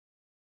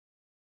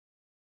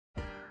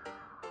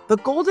The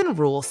golden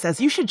rule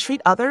says you should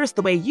treat others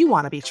the way you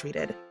want to be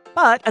treated.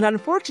 But an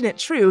unfortunate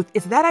truth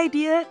is that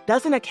idea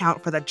doesn't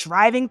account for the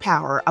driving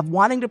power of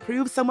wanting to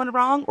prove someone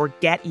wrong or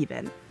get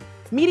even.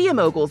 Media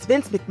moguls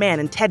Vince McMahon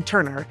and Ted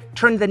Turner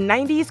turned the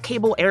 90s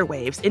cable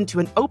airwaves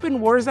into an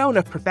open war zone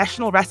of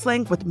professional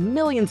wrestling with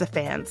millions of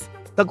fans.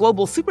 The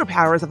global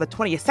superpowers of the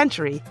 20th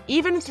century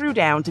even threw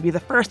down to be the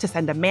first to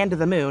send a man to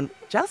the moon,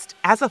 just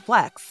as a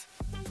flex.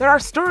 There are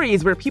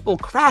stories where people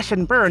crash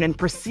and burn in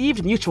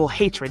perceived mutual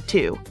hatred,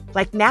 too,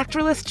 like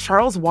naturalist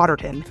Charles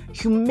Waterton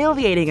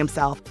humiliating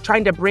himself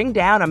trying to bring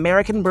down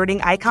American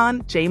birding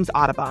icon James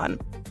Audubon.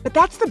 But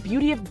that's the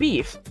beauty of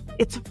beef.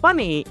 It's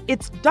funny,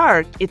 it's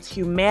dark, it's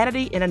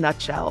humanity in a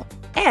nutshell.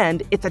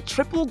 And it's a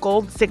triple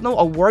gold signal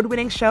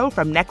award-winning show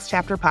from Next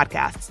Chapter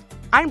Podcasts.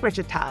 I'm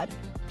Bridget Todd.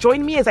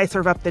 Join me as I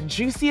serve up the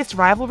juiciest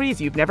rivalries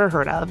you've never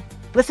heard of.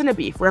 Listen to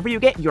Beef wherever you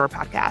get your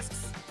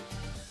podcasts.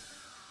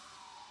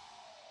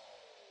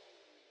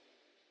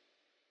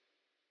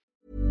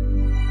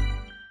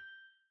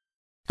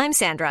 I'm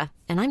Sandra,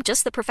 and I'm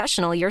just the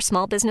professional your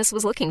small business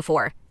was looking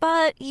for.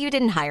 But you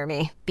didn't hire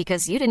me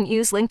because you didn't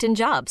use LinkedIn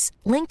Jobs.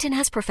 LinkedIn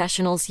has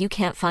professionals you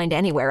can't find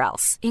anywhere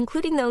else,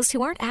 including those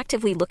who aren't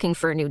actively looking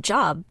for a new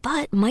job,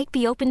 but might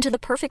be open to the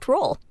perfect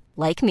role,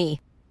 like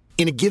me.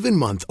 In a given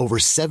month, over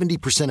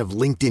 70% of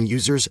LinkedIn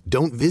users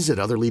don't visit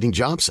other leading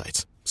job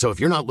sites. So if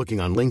you're not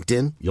looking on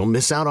LinkedIn, you'll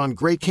miss out on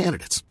great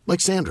candidates like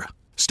Sandra.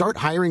 Start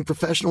hiring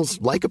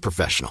professionals like a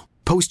professional.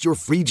 Post your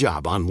free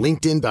job on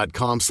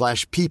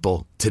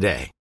linkedin.com/people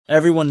today.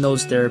 Everyone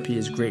knows therapy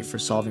is great for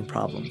solving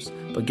problems,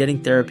 but getting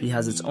therapy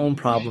has its own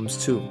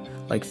problems too,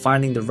 like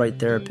finding the right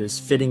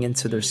therapist, fitting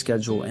into their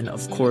schedule, and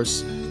of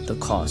course, the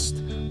cost.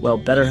 Well,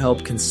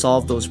 BetterHelp can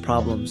solve those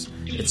problems.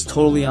 It's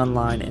totally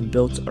online and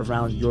built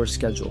around your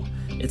schedule.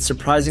 It's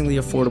surprisingly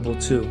affordable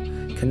too.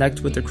 Connect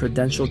with a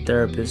credentialed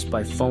therapist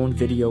by phone,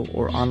 video,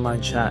 or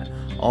online chat,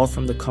 all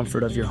from the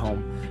comfort of your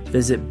home.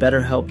 Visit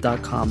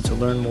BetterHelp.com to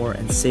learn more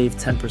and save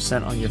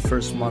 10% on your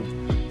first month.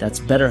 That's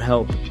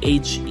BetterHelp,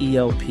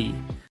 H-E-L-P.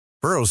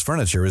 Burrow's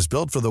furniture is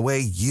built for the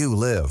way you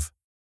live.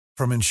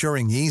 From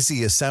ensuring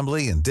easy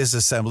assembly and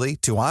disassembly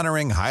to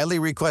honoring highly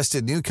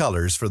requested new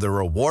colors for their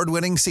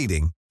award-winning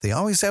seating, they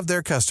always have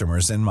their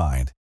customers in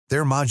mind.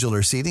 Their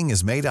modular seating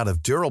is made out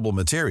of durable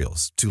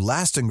materials to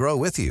last and grow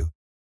with you.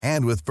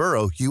 And with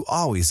Burrow, you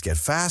always get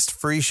fast,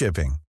 free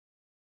shipping.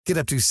 Get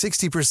up to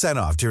 60%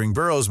 off during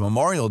Burrow's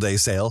Memorial Day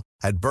sale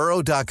at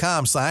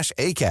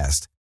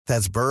burrow.com/ACAST.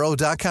 That's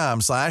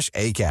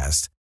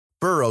burrow.com/ACAST.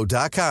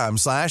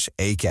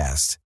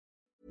 burrow.com/ACAST.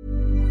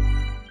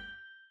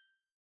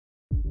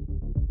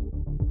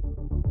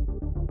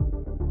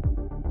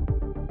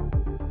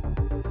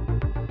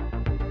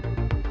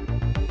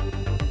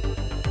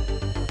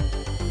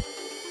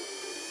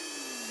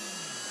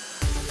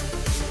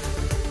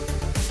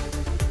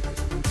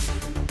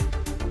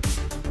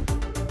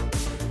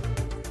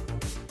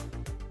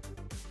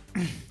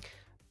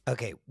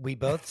 Okay, we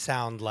both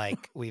sound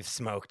like we've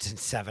smoked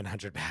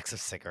 700 packs of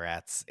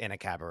cigarettes in a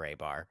cabaret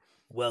bar.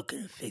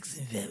 Welcome to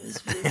Fixing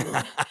Famous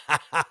People.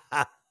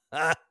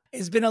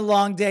 It's been a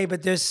long day,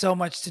 but there's so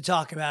much to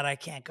talk about. I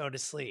can't go to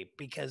sleep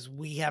because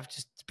we have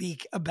to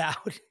speak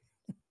about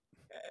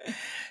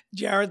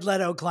Jared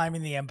Leto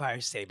climbing the Empire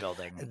State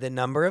Building. The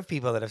number of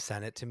people that have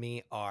sent it to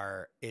me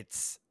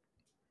it's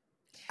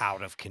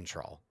out of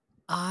control.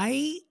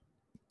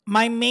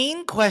 My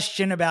main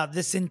question about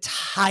this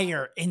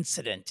entire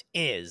incident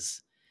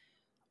is,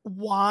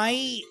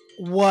 why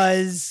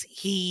was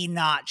he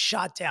not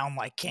shot down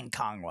like King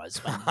Kong was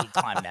when he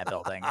climbed that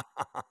building?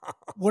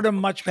 What a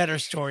much better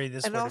story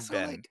this would have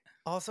been.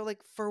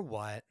 For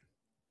what?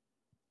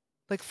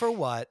 Like, for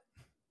what?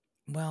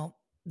 Well,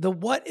 the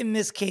what in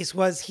this case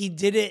was he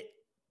did it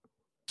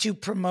to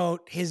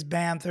promote his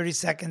band 30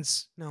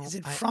 Seconds. No, is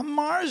it from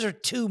Mars or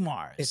to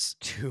Mars? It's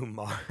to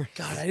Mars.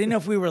 God, I didn't know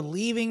if we were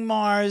leaving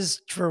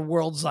Mars for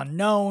worlds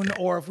unknown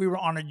or if we were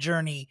on a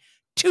journey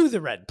to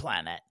the Red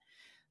Planet.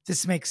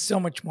 This makes so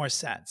much more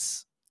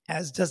sense,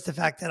 as does the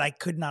fact that I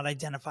could not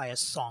identify a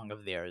song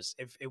of theirs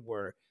if it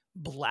were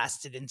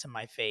blasted into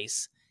my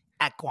face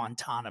at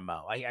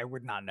Guantanamo. I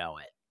would not know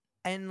it.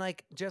 And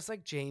just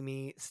like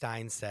Jamie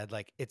Stein said,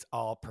 it's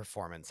all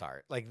performance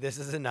art. This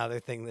is another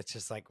thing that's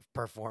just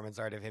performance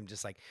art of him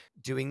just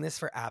doing this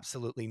for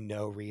absolutely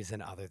no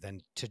reason other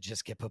than to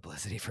just get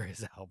publicity for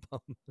his album.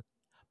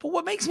 But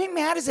what makes me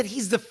mad is that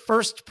he's the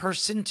first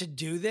person to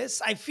do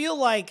this. I feel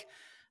like,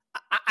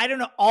 I don't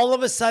know, all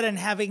of a sudden,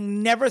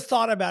 having never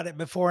thought about it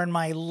before in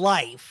my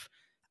life,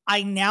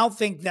 I now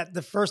think that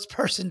the first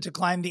person to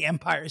climb the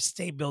Empire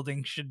State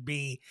Building should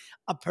be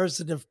a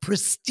person of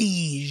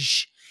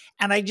prestige.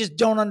 And I just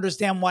don't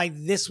understand why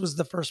this was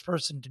the first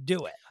person to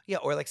do it. Yeah,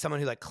 or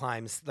someone who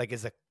climbs,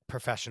 is a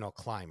professional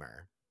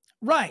climber.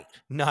 Right.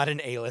 Not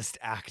an A-list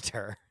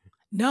actor.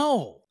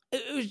 No.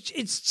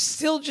 It's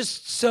still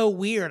just so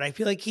weird. I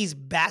feel like he's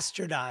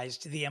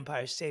bastardized the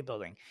Empire State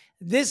Building.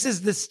 This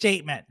is the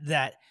statement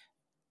that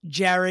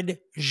Jared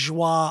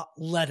Joie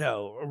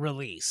Leto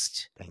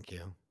released. Thank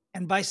you.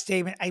 And by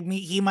statement, I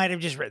mean, he might have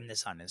just written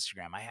this on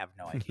Instagram. I have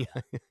no idea.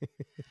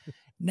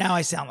 Now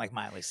I sound like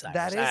Miley Cyrus.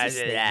 That is a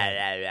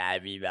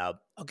statement.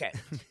 Okay.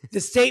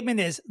 The statement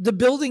is, the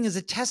building is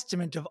a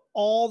testament of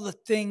all the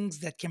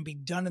things that can be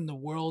done in the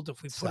world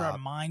if we put our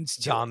minds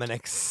to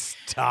Dominic,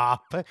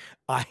 stop.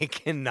 I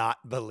cannot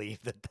believe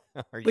that.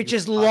 Which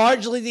is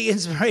largely the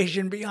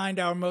inspiration behind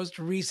our most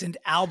recent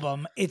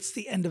album, It's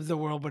the End of the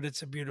World, But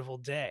It's a Beautiful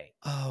Day.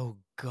 Oh,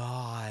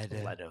 God.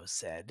 Leto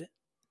said.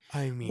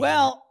 I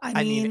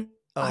mean,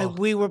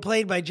 we were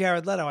played by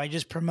Jared Leto. I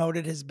just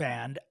promoted his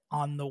band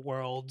on the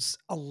world's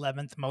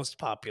 11th most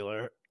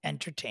popular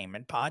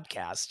entertainment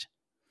podcast.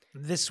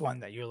 This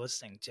one that you're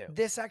listening to.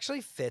 This actually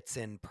fits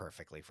in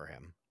perfectly for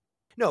him.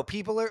 No,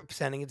 people are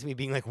sending it to me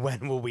being like,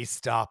 when will we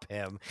stop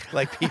him?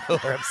 Like, people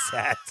are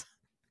upset.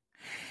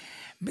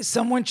 But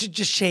someone should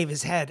just shave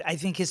his head. I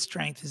think his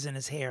strength is in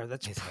his hair.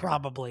 That's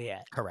probably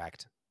it.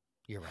 Correct.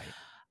 You're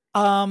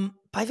right.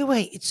 By the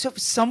way, it's so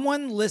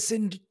someone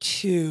listened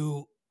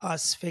to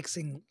us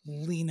fixing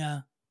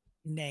Lena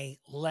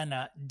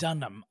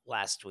Dunham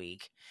last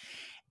week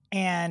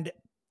and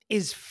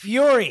is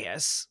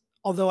furious,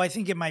 although I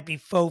think it might be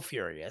faux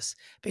furious,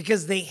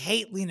 because they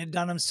hate Lena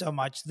Dunham so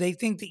much. They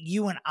think that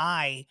you and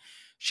I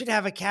should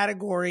have a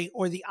category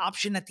or the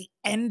option at the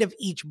end of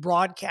each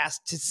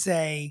broadcast to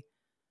say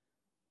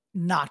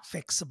not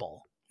fixable.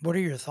 What are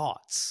your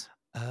thoughts?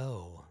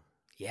 Oh,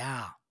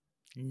 yeah.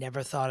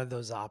 Never thought of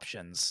those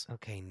options.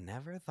 Okay,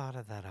 never thought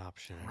of that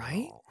option.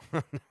 Right?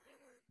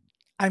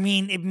 I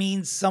mean, it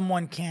means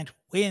someone can't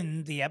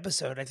win the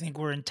episode. I think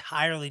we're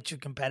entirely too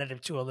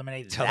competitive to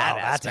eliminate that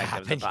aspect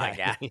of the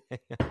podcast.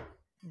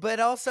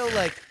 But also,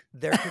 like,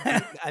 there could be,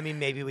 I mean,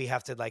 maybe we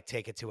have to, like,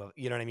 take it to a,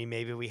 you know what I mean?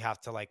 Maybe we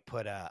have to, like,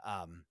 put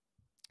a,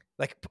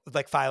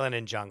 like file an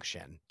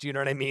injunction. Do you know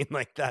what I mean?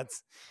 Like,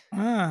 that's.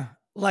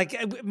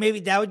 Like,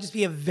 maybe that would just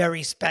be a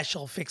very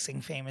special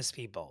fixing famous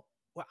people.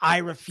 I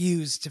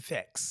refuse to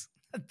fix.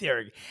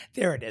 There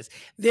it is.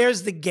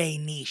 There's the gay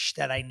niche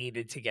that I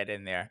needed to get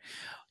in there.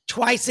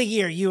 Twice a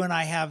year, you and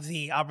I have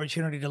the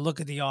opportunity to look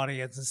at the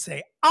audience and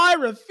say, I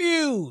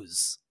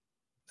refuse.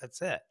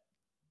 That's it.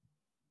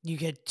 You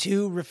get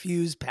 2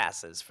 refuse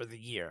passes for the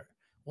year.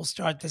 We'll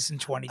start this in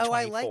 2024. Oh,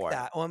 I like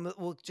that.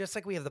 Well, just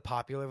like we have the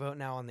popular vote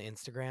now on the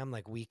Instagram,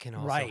 like we can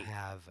also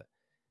have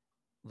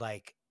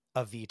like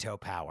a veto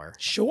power.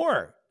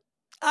 Sure.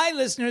 Hi,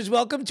 listeners.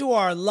 Welcome to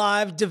our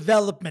live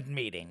development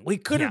meeting. We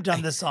could have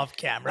done this off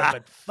camera,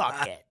 but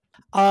fuck it.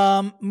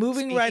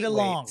 Moving right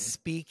along.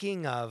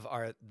 Speaking of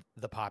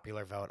the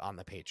popular vote on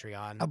the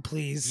Patreon. Oh,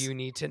 please. You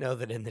need to know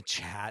that in the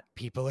chat,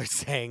 people are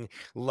saying,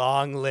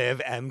 long live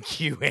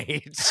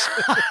MQH.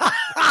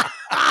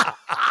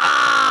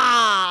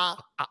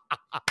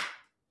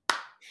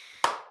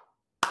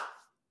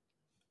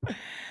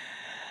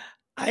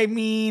 I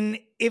mean,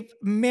 if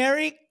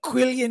Mary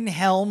Quillian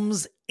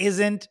Helms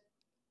isn't,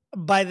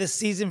 by the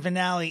season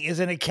finale,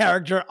 isn't a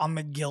character on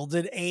the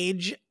Gilded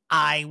Age,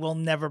 I will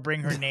never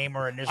bring her name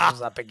or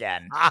initials up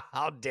again.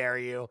 How dare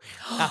you?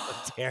 How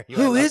dare you?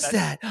 Who is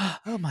that?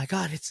 Oh my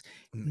God, it's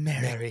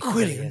Mary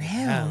Quillian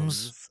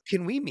Helms.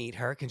 Can we meet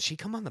her? Can she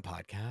come on the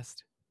podcast?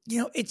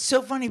 You know, it's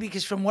so funny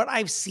because from what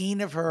I've seen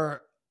of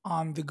her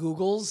on the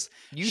Googles,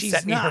 you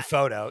sent me her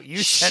photo. You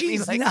sent me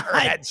like her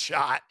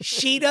headshot.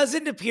 She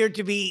doesn't appear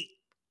to be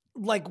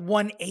like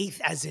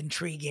 1/8 as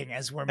intriguing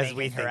as we're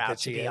making her out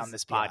to be on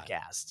this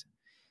podcast.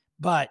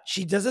 But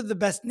she does have the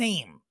best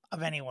name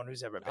of anyone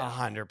who's ever been.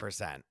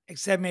 100%.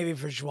 Except maybe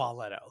for Joao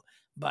Leto.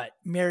 But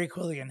Mary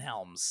Quillian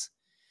Helms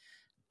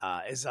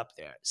is up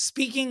there.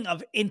 Speaking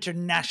of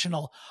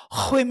international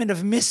women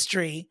of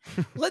mystery,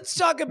 let's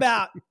talk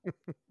about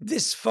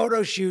this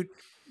photo shoot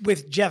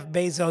with Jeff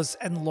Bezos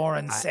and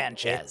Lauren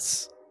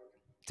Sanchez.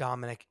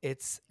 Dominic,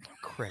 it's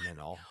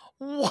criminal.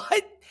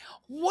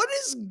 What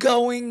is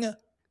going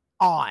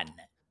on?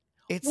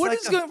 Why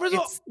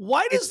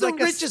does the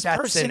richest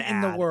person in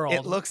the world?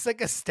 It looks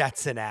like a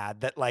Stetson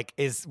ad that like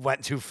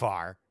went too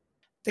far.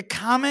 The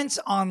comments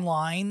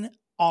online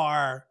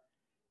are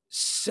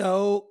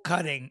so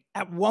cutting.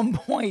 At one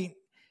point,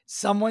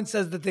 someone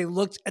says that they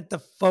looked at the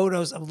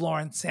photos of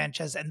Lauren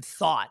Sanchez and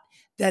thought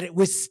that it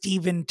was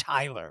Steven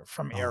Tyler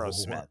from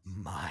Aerosmith. Oh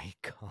my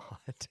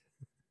God.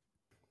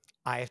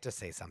 I have to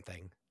say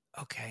something.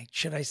 Okay.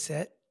 Should I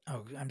sit?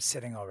 Oh, I'm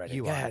sitting already.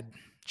 Go ahead.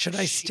 Should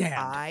I stand?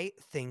 I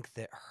think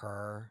that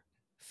her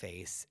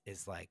face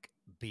is like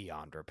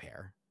beyond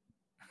repair.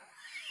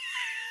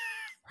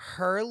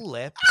 Her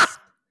lips,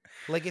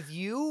 like if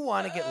you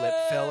want to get lip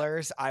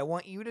fillers, I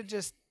want you to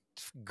just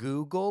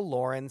Google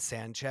Lauren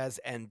Sanchez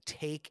and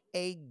take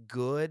a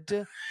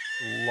good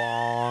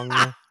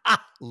long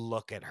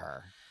look at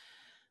her.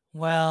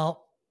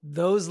 Well,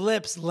 those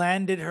lips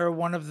landed her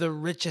one of the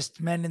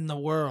richest men in the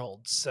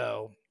world.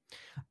 So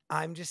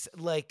I'm just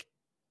like,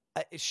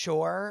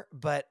 sure,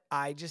 but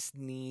I just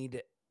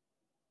need.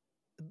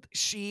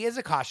 She is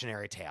a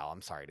cautionary tale,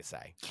 I'm sorry to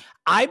say.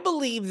 I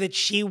believe that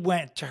she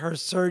went to her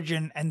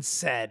surgeon and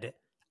said,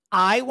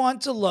 I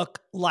want to look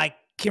like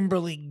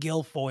Kimberly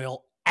Guilfoyle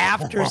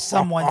after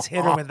someone's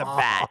hit her with a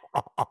bat.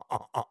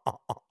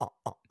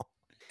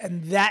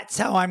 And that's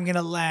how I'm going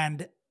to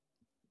land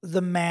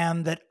the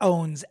man that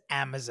owns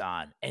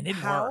Amazon. And it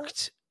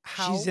worked.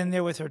 She's in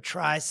there with her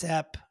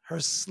tricep, her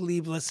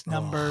sleeveless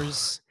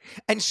numbers.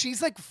 And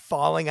she's like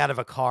falling out of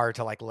a car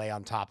to like lay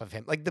on top of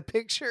him. Like the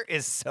picture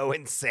is so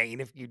insane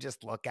if you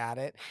just look at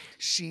it.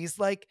 She's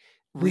like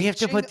we have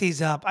to put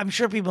these up. I'm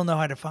sure people know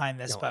how to find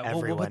this, but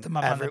we'll put them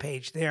up on the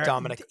page there.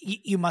 Dominic,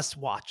 you must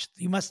watch.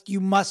 You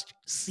must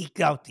seek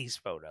out these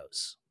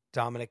photos.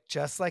 Dominic,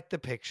 just like the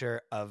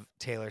picture of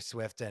Taylor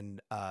Swift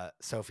and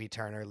Sophie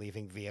Turner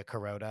leaving Via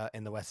Carota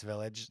in the West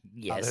Village.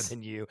 Yes.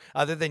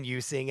 Other than you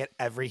seeing it,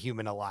 every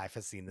human alive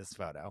has seen this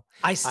photo.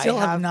 I still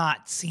have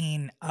not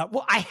seen.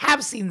 I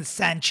have seen the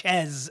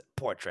Sanchez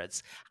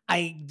portraits.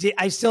 I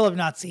still have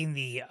not seen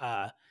the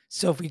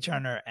Sophie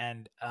Turner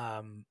and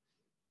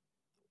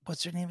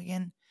what's her name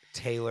again?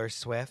 Taylor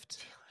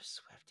Swift.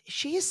 Is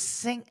she a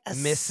singer?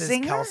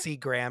 Mrs. Kelsey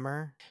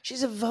Grammer.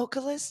 She's a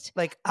vocalist?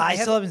 Like I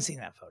still haven't seen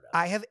that photo.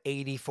 I have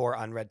 84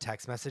 unread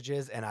text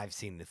messages and I've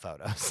seen the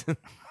photos.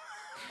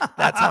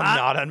 That's how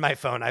not on my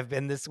phone I've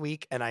been this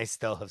week and I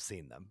still have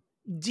seen them.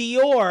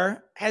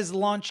 Dior has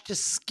launched a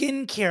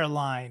skincare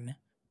line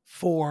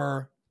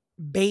for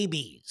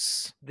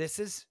babies. This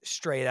is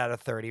straight out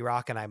of 30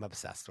 Rock and I'm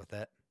obsessed with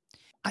it.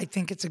 I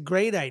think it's a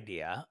great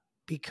idea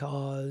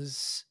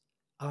because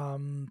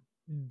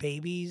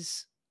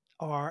babies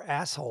are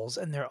assholes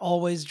and they're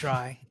always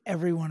dry.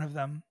 Every one of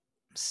them.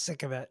 I'm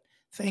sick of it.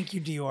 Thank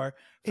you, Dior,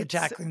 for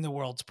tackling the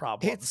world's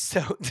problems. It's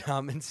so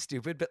dumb and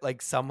stupid, but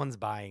like someone's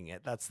buying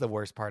it. That's the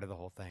worst part of the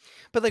whole thing.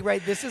 But like,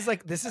 right, this is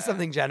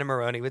something Jenna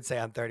Maroney would say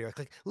on 30 Rock.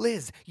 Like,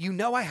 Liz, you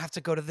know I have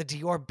to go to the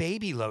Dior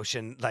baby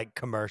lotion like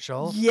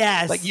commercial.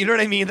 Yes. Like, you know what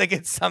I mean? Like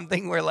it's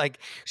something where like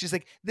she's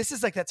like, this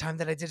is like that time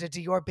that I did a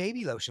Dior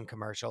baby lotion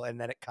commercial, and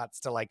then it cuts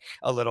to like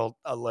a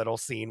little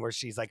scene where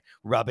she's like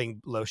rubbing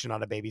lotion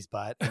on a baby's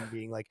butt and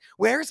being like,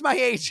 "Where's my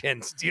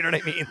agent?" Do you know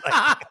what I mean?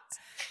 Like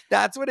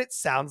that's what it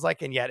sounds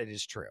like, and yet it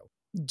is true.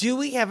 Do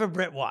we have a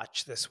Brit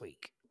watch this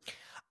week?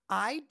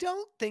 I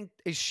don't think,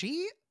 is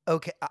she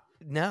okay?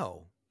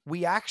 No,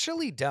 we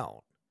actually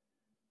don't,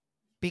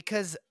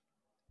 because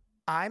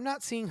I'm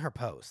not seeing her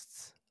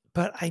posts.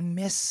 But I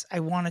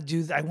want to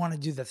do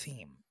the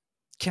theme.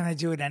 Can I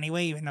do it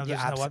anyway, even though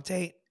there's no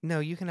update? No,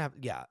 you can have,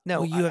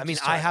 no, well,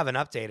 I have an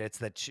update. It's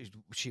that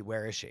she,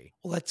 where is she?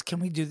 Well,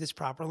 can we do this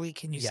properly?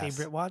 Can you say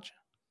Brit watch?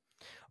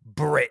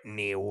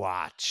 Brittany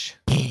watch.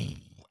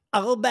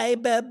 Oh,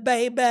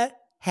 baby.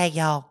 Hey,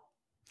 y'all.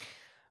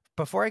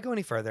 Before I go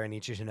any further, I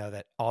need you to know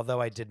that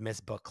although I did miss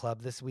book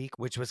club this week,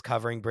 which was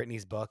covering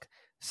Brittany's book,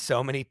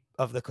 so many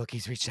of the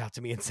cookies reached out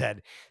to me and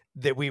said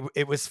that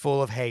it was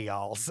full of hey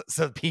y'alls.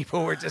 So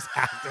people were just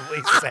actively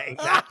saying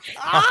that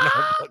on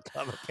our book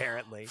club,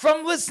 apparently.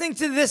 From listening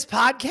to this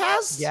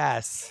podcast?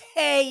 Yes.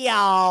 Hey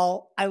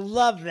y'all. I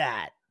love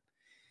that.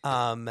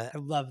 I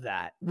love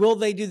that. Will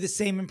they do the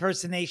same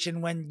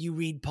impersonation when you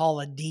read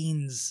Paula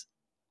Dean's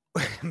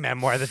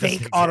memoir, that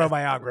fake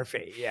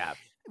autobiography? Yeah.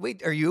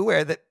 Wait, are you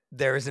aware that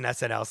there is an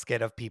SNL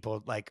skit of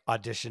people like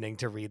auditioning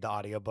to read the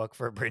audiobook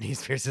for Britney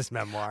Spears'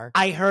 memoir?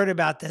 I heard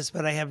about this,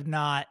 but I have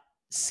not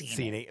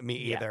seen it. Me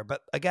either. Yeah.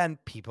 But again,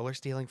 people are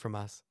stealing from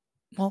us.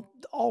 Well,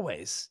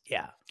 always.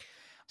 Yeah.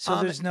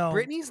 So there's no...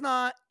 Britney's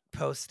not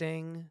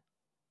posting.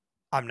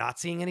 I'm not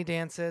seeing any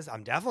dances.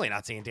 I'm definitely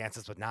not seeing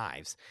dances with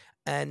knives.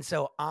 And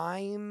so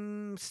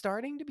I'm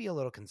starting to be a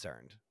little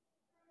concerned.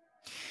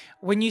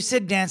 When you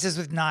said dances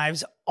with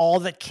knives, all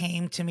that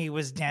came to me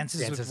was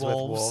dances with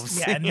wolves.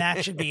 Yeah, and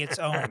that should be its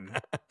own.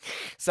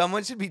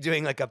 Someone should be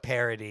doing like a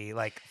parody,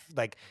 like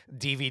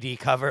DVD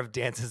cover of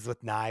Dances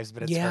with Knives,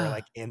 but it's her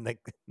like in the...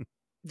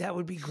 That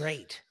would be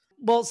great.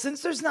 Well,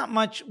 since there's not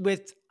much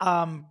with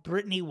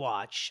Britney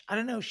watch, I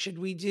don't know, should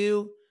we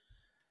do...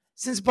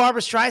 Since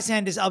Barbra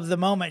Streisand is of the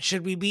moment,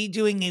 should we be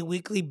doing a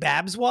weekly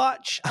Babs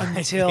watch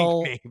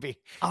until... maybe.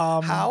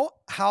 How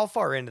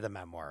far into the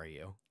memoir are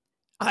you?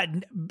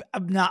 I'm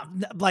not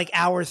like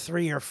hour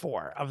 3 or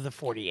 4 of the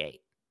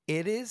 48.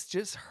 It is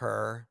just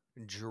her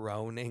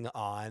droning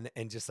on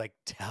and just like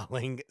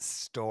telling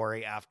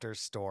story after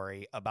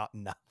story about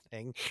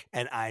nothing.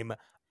 And I'm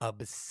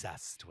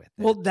obsessed with it.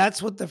 Well,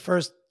 that's what the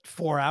first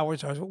 4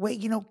 hours are.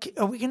 Wait,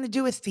 are we going to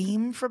do a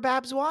theme for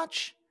Babs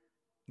Watch?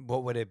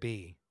 What would it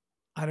be?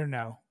 I don't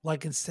know.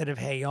 Like instead of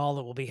Hey Y'all,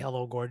 it will be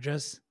Hello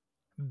Gorgeous.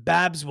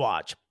 Babs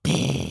Watch.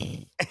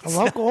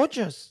 Hello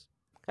Gorgeous.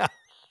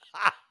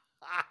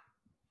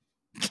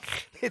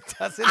 It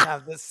doesn't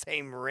have the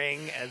same ring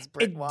as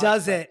Brit Watch. It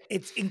doesn't.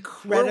 It's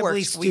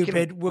incredibly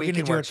stupid. We're going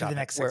to do it for the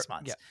next 6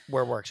 months. Yeah,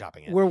 we're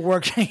workshopping it. We're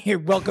working here.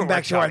 Welcome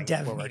back to our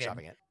dev meeting. We're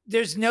workshopping it.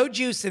 There's no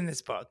juice in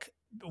this book.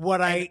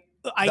 What I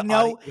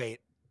know...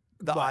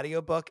 The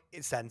audiobook,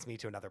 it sends me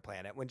to another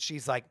planet when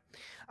she's like,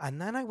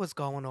 and then I was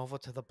going over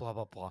to the blah,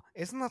 blah, blah.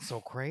 Isn't that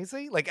so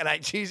crazy? Like,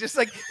 and she's just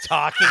like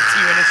talking to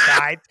you in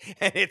aside.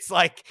 And it's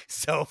like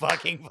so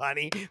fucking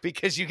funny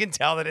because you can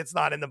tell that it's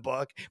not in the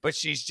book, but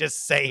she's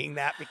just saying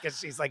that because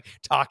she's like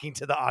talking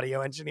to the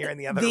audio engineer in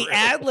the other room. The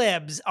ad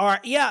libs are,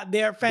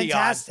 they're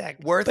fantastic.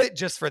 Worth it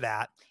just for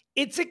that.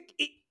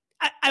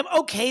 I'm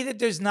okay that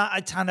there's not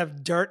a ton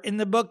of dirt in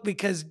the book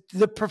because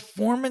the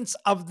performance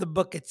of the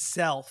book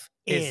itself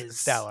is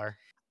stellar.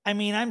 I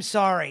mean, I'm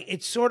sorry.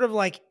 It's sort of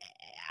like,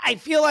 I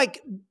feel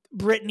like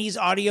Britney's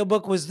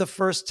audiobook was the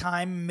first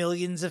time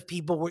millions of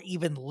people were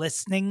even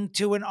listening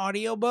to an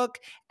audiobook.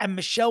 And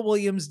Michelle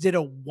Williams did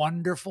a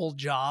wonderful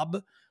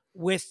job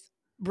with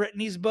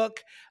Britney's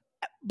book.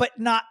 But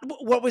not,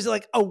 what was it,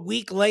 like a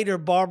week later,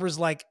 Barbara's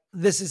like,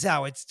 this is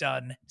how it's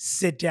done.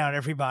 Sit down,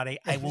 everybody.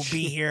 I will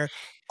be here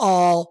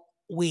all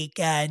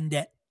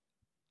weekend.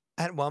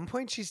 At one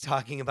point, she's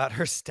talking about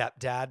her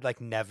stepdad, like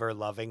never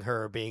loving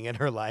her or being in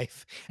her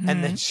life. Mm-hmm.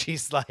 And then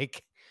she's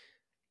like,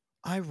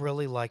 I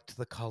really liked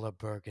the color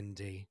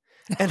burgundy.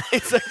 And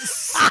it's like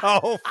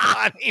so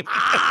funny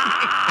because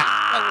it makes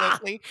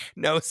absolutely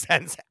no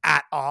sense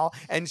at all.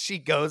 And she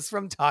goes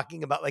from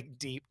talking about like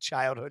deep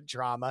childhood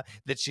trauma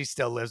that she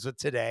still lives with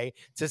today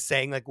to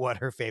saying like what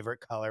her favorite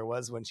color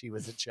was when she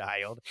was a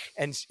child.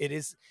 And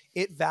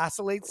it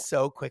vacillates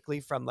so quickly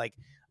from like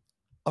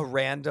a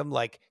random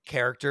like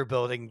character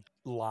building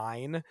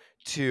line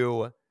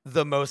to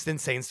the most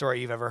insane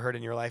story you've ever heard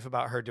in your life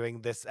about her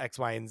doing this X,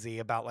 Y, and Z,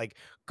 about like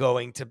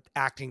going to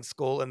acting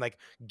school and like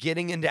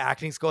getting into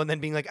acting school and then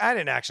being like, I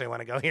didn't actually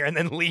want to go here, and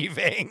then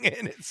leaving.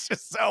 And it's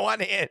just so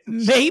unhinged.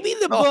 Maybe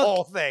the book,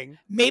 whole thing.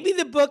 Maybe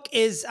the book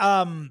is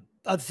a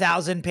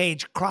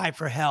 1,000-page cry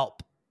for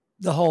help.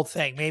 The whole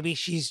thing. Maybe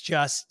she's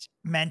just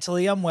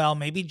mentally unwell.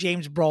 Maybe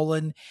James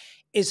Brolin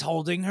is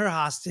holding her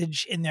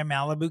hostage in their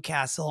Malibu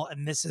castle,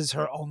 and this is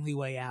her only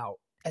way out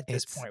at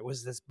this point,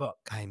 was this book.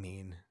 I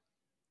mean,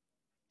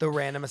 the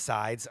random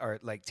asides are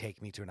like,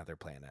 take me to another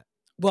planet.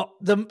 Well,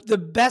 the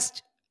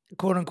best,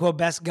 quote unquote,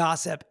 best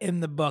gossip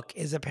in the book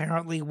is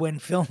apparently when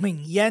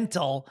filming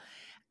Yentl,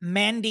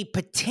 Mandy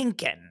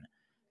Patinkin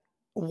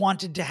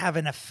wanted to have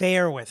an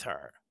affair with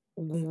her.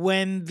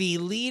 When the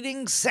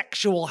leading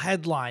sexual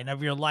headline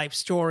of your life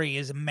story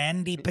is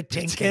Mandy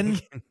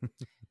Patinkin,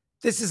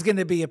 this is going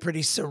to be a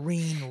pretty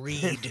serene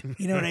read.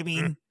 You know what I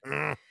mean?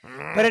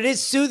 But it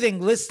is soothing.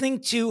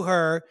 Listening to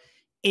her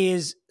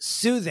is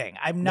soothing.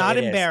 I'm not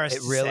embarrassed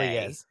to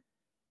say is.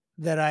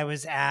 That I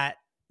was at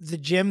the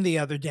gym the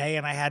other day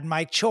and I had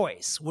my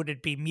choice. Would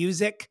it be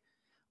music?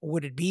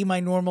 Would it be my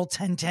normal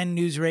 1010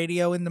 news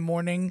radio in the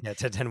morning? Yeah,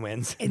 1010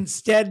 wins.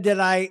 Instead, that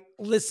I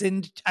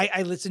listened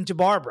to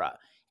Barbara,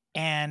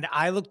 and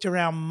I looked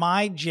around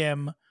my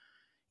gym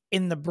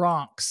in the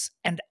Bronx,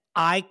 and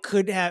I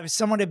could have, if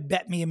someone had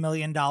bet me $1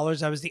 million I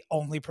was the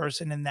only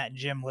person in that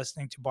gym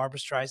listening to Barbra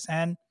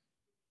Streisand,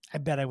 I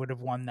bet I would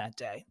have won that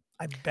day.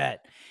 I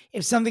bet.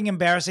 If something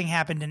embarrassing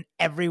happened and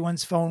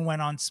everyone's phone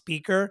went on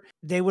speaker,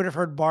 they would have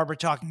heard Barbara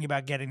talking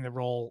about getting the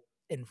role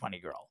in Funny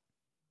Girl.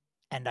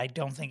 And I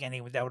don't think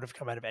that would have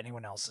come out of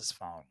anyone else's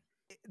phone.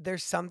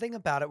 There's something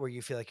about it where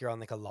you feel like you're on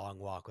like a long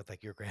walk with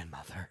like your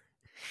grandmother.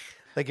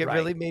 Like it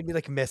really made me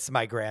like miss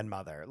my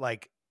grandmother.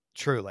 Like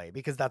truly,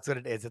 because that's what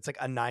it is. It's like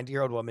a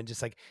 90-year-old woman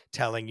just like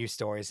telling you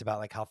stories about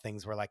like how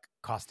things were like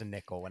cost a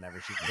nickel whenever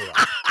she grew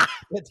up.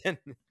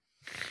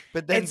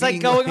 But then it's like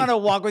going on a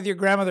walk with your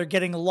grandmother,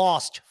 getting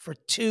lost for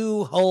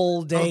 2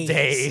 whole days.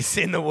 Days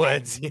in the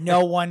woods.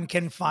 No one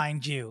can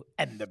find you.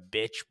 And the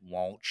bitch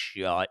won't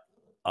shut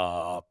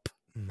up.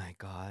 My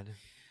God.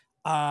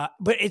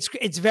 But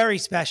it's very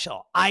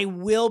special.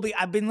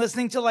 I've been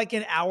listening to like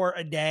an hour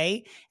a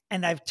day,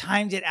 and I've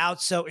timed it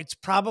out. So it's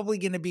probably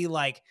going to be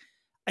like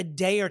a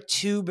day or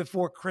 2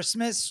 before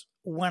Christmas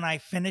when I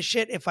finish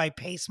it, if I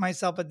pace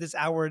myself at this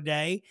hour a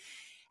day.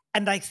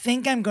 And I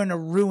think I'm going to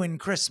ruin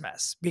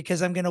Christmas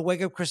because I'm going to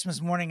wake up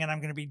Christmas morning and I'm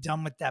going to be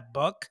done with that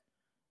book.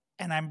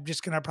 And I'm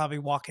just going to probably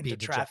walk into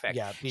traffic.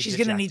 She's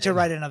going to need to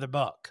write another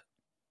book.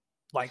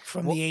 Like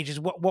from the ages,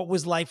 what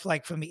was life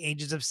like from the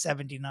ages of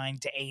 79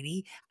 to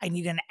 80? I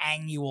need an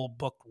annual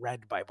book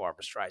read by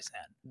Barbra Streisand.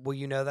 Well,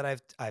 you know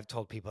that I've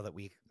told people that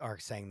we are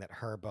saying that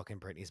her book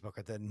and Britney's book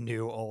are the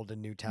new Old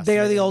and New Testament. They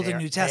are the Old and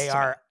New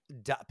Testament.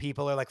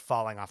 People are like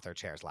falling off their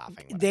chairs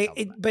laughing.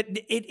 But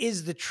it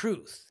is the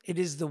truth. It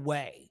is the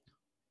way.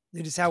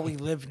 It is how we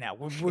live now.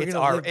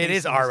 It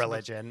is our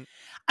religion.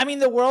 I mean,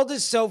 the world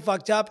is so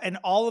fucked up, and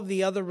all of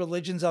the other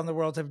religions on the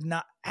world have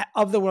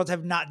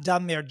not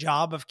done their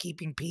job of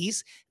keeping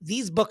peace.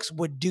 These books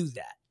would do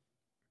that.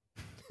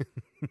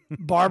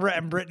 Barbara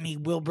and Brittany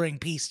will bring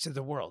peace to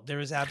the world. There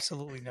is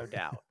absolutely no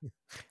doubt.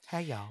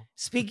 Hey y'all.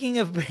 Speaking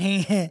of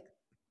bringing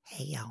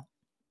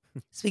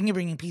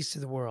peace to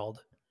the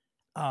world,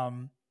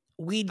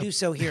 we do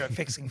so here at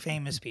Fixing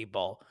Famous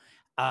People.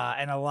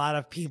 And a lot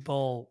of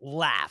people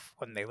laugh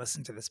when they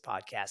listen to this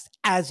podcast,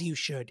 as you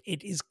should.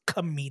 It is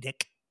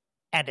comedic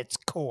at its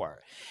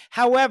core.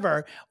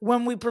 However,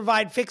 when we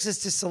provide fixes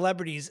to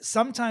celebrities,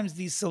 sometimes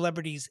these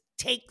celebrities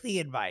take the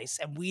advice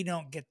and we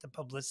don't get the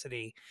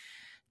publicity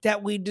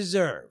that we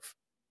deserve,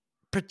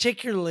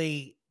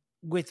 particularly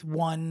with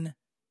one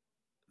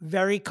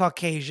very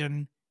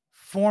Caucasian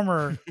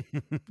former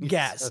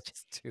guest,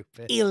 so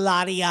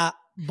Eladia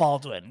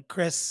Baldwin.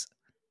 Chris,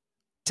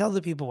 tell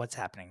the people what's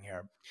happening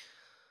here.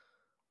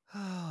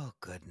 Oh,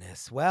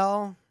 goodness.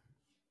 Well,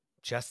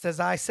 just as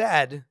I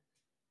said,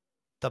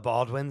 The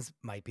Baldwins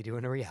might be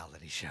doing a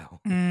reality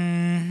show.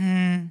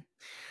 Mm-hmm.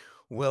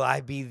 Will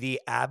I be the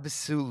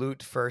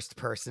absolute first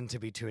person to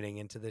be tuning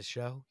into this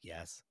show?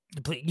 Yes.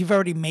 You've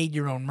already made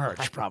your own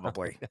merch,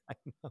 probably. I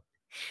know.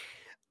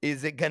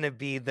 Is it going to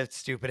be the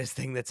stupidest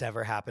thing that's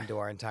ever happened to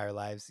our entire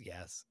lives?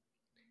 Yes.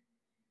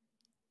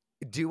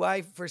 Do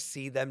I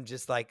foresee them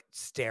just like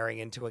staring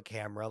into a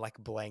camera, like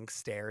blank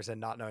stares and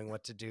not knowing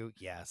what to do?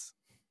 Yes.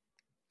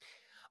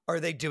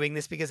 Are they doing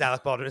this because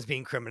Alec Baldwin is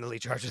being criminally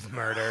charged with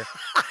murder?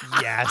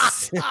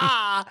 Yes.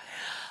 Are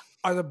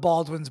the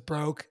Baldwins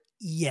broke?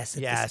 Yes,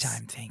 at Yes. this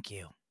time. Thank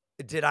you.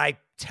 Did I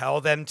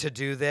tell them to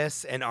do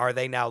this? And are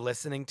they now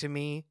listening to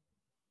me?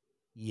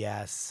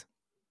 Yes.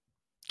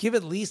 Give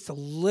at least a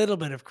little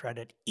bit of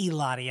credit.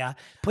 Eladia,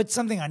 put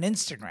something on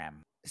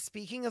Instagram.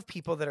 Speaking of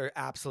people that are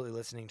absolutely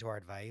listening to our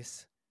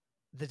advice,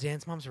 the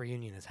Dance Moms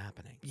reunion is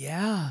happening.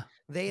 Yeah.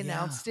 They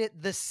announced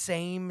it the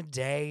same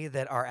day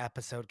that our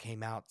episode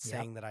came out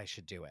saying that I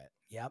should do it.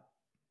 Yep.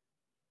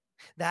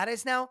 That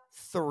is now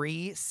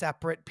 3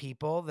 separate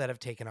people that have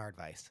taken our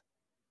advice.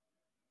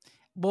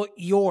 Well,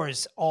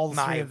 yours, all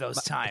 3 of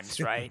those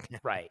times, right?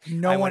 Right.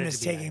 No one is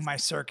taking my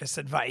circus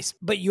advice,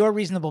 but your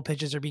reasonable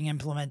pitches are being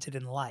implemented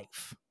in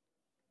life.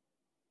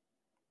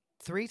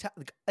 3 times.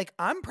 Like,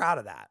 I'm proud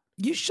of that.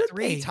 You should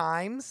 3 be.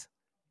 times.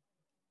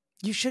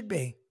 You should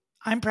be.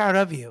 I'm proud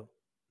of you.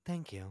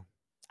 Thank you.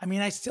 I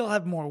mean, I still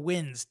have more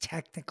wins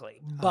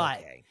technically, but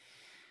Okay.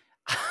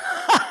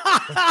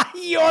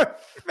 your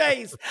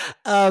face.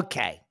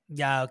 Okay.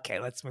 Yeah. Okay.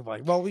 Let's move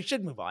on. Well, we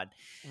should move on.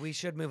 We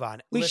should move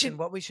on.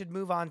 What we should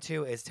move on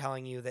to is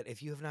telling you that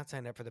if you have not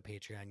signed up for the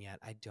Patreon yet,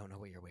 I don't know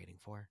what you're waiting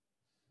for.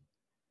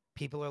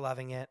 People are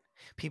loving it.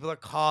 People are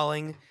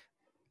calling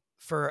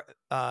for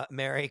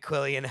Mary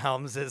Quillian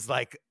Helms's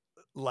like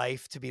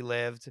life to be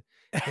lived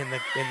in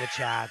the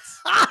chats.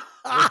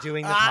 We're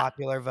doing the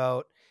popular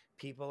vote.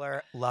 People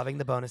are loving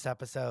the bonus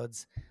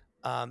episodes.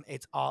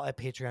 It's all at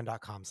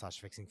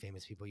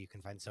patreon.com/fixingfamouspeople. You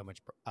can find so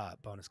much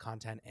bonus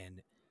content,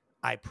 and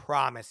I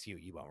promise you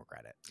won't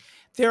regret it.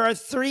 There are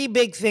 3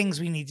 big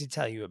things we need to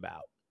tell you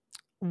about.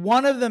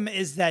 One of them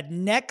is that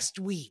next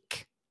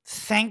week,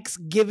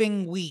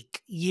 Thanksgiving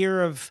week,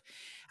 year of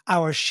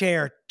our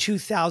share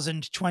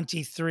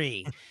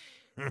 2023,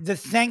 the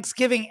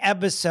Thanksgiving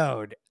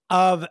episode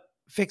of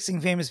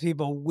Fixing Famous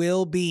People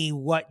will be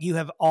what you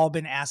have all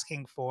been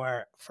asking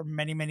for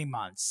many, many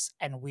months,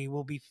 and we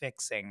will be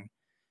fixing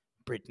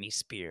Britney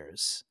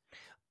Spears.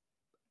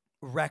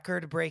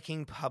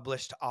 Record-breaking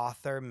published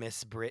author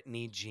Miss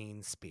Britney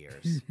Jean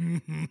Spears.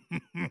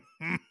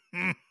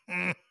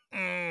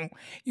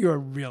 You're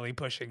really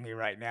pushing me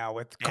right now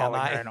with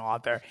calling her an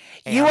author.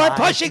 You are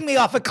pushing me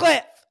off a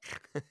cliff.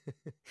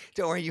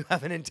 Don't worry, you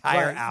have an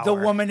entire hour. The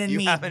Woman in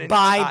Me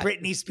by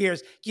Britney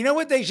Spears. You know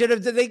what they should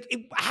have done?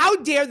 How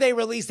dare they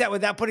release that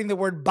without putting the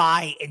word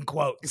 "by" in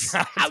quotes?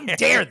 How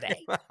dare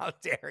they? How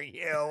dare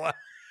you?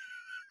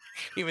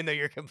 Even though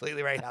you're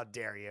completely right, how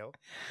dare you?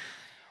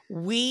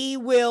 We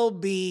will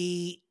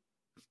be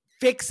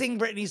fixing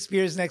Britney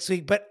Spears next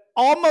week, but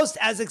almost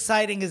as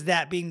exciting as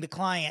that being the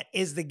client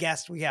is the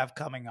guest we have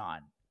coming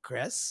on.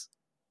 Chris?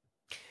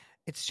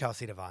 It's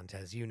Chelsea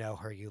Devantez. You know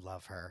her. You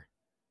love her.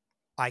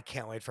 I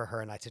can't wait for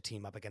her and I to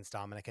team up against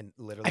Dominic and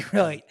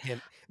literally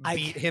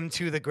beat him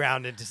to the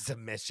ground into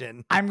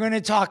submission. I'm going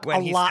to talk a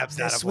lot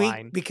this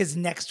week because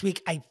next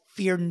week I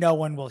fear no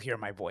one will hear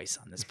my voice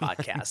on this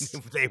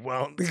podcast. They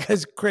won't.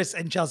 Because Chris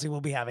and Chelsea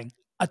will be having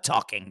a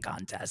talking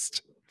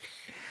contest.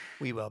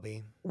 We will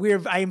be.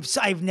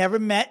 I've never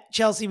met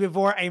Chelsea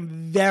before. I am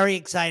very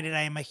excited.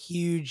 I am a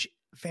huge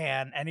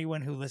fan.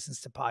 Anyone who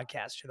listens to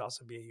podcasts should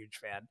also be a huge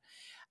fan.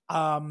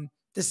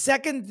 The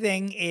second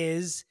thing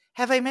is,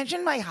 have I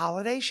mentioned my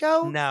holiday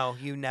show? No,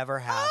 you never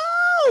have.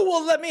 Oh,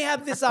 well, let me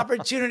have this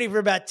opportunity for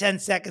about 10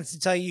 seconds to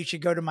tell you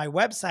should go to my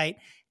website,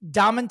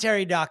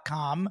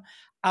 domentary.com.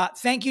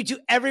 Thank you to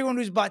everyone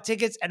who's bought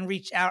tickets and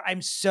reached out.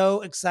 I'm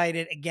so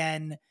excited.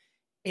 Again,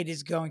 it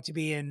is going to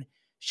be in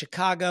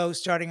Chicago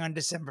starting on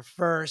December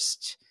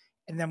 1st.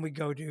 And then we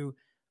go to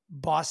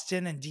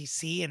Boston and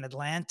DC and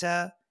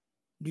Atlanta,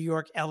 New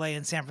York, LA,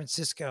 and San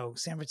Francisco.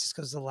 San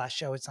Francisco's the last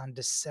show. It's on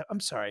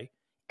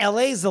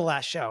LA's the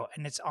last show,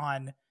 and it's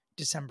on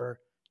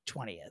December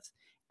 20th.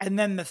 And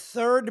then the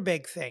third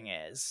big thing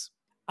is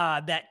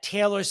that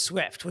Taylor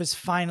Swift was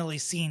finally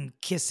seen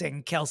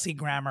kissing Kelsey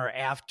Grammer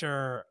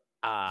after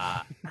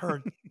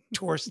her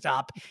tour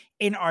stop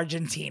in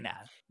Argentina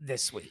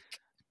this week.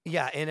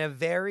 Yeah, in a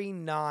very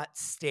not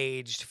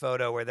staged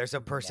photo where there's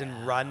a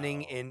person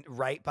running in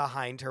right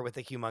behind her with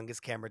a humongous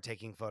camera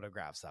taking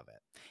photographs of it.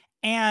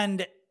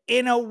 And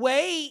in a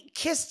way,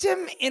 kissed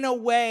him in a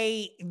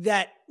way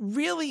that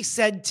really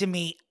said to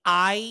me,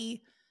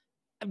 I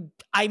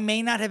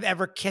may not have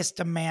ever kissed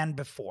a man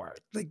before.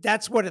 Like,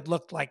 that's what it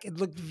looked like. It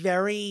looked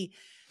very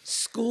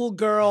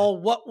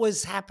schoolgirl. What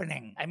was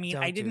happening? I mean,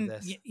 I didn't,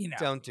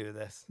 Don't do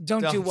this.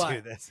 Don't do what?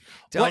 Do this.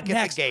 Don't get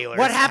next? The Gaylors.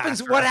 What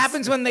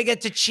happens when they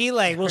get to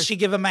Chile? Will she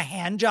give him a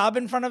hand job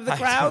in front of the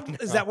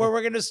crowd? Is that where we're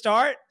going to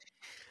start?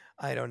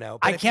 I don't know.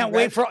 I can't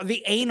wait for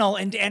the anal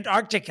into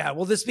Antarctica.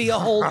 Will this be a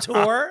whole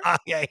tour? I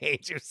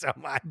hate you so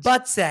much.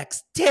 Butt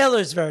sex,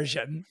 Taylor's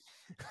version.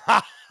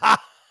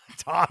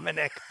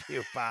 Dominic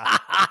Pupa.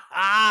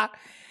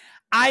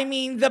 I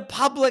mean, the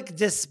public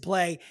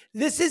display.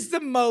 This is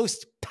the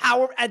most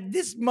at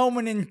this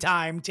moment in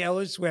time,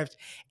 Taylor Swift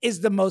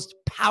is the most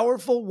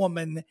powerful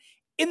woman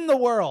in the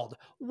world.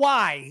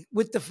 Why?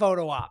 With the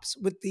photo ops,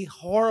 with the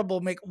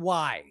horrible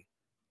why?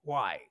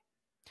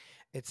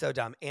 It's so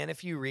dumb. And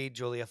if you read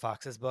Julia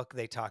Fox's book,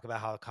 they talk about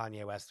how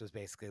Kanye West was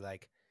basically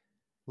like,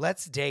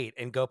 let's date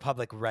and go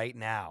public right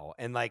now.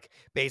 And like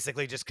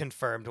basically just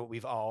confirmed what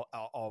we've all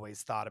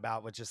always thought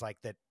about, which is like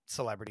that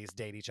celebrities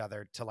date each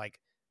other to like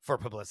for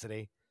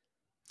publicity.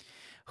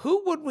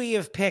 Who would we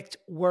have picked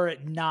were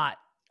it not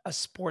a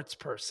sports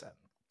person?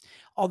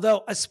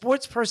 Although a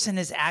sports person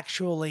is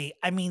actually,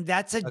 I mean,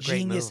 that's a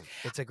genius.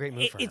 It's a great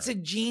move for It's her. a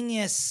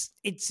genius.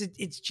 It's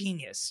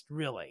genius,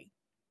 really.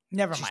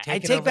 Never She's mind. I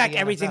taken take over back the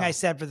everything NFL. I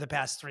said for the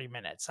past 3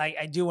 minutes.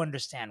 I do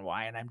understand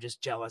why, and I'm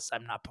just jealous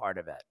I'm not part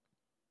of it.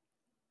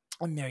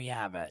 And there you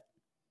have it.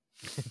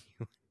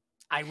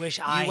 I wish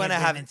I want to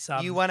had been in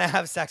some. You want to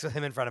have sex with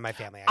him in front of my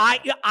family.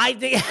 I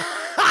think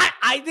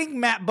I think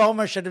Matt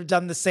Bomer should have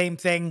done the same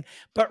thing,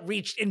 but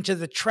reached into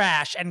the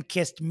trash and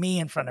kissed me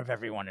in front of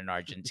everyone in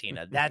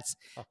Argentina. That's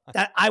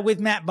that. With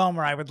Matt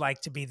Bomer, I would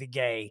like to be the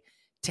gay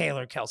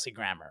Taylor Kelsey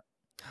Grammer.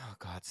 Oh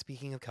God!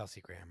 Speaking of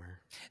Kelsey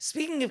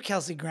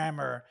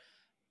Grammer,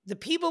 the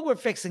people we're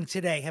fixing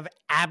today have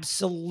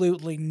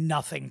absolutely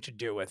nothing to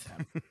do with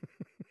him.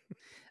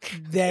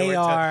 We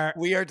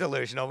are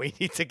delusional. We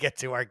need to get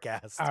to our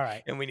guest. All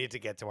right. And we need to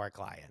get to our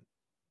client.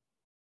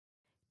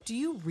 Do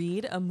you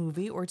read a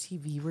movie or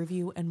TV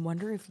review and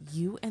wonder if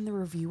you and the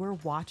reviewer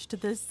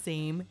watched the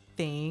same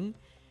thing?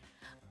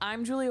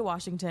 I'm Julia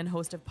Washington,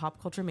 host of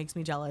Pop Culture Makes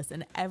Me Jealous,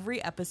 and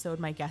every episode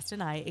my guest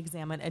and I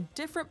examine a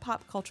different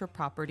pop culture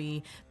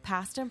property,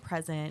 past and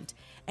present,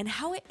 and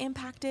how it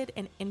impacted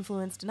and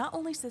influenced not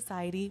only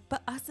society,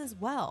 but us as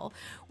well.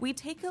 We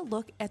take a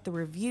look at the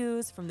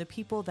reviews from the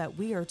people that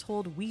we are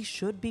told we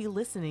should be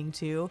listening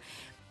to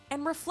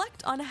and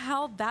reflect on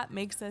how that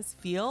makes us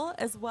feel,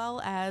 as well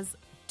as,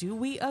 do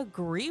we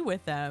agree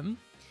with them?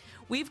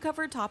 We've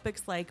covered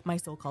topics like My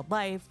So-Called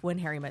Life, When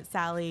Harry Met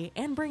Sally,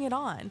 and Bring It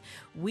On.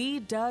 We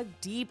dug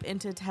deep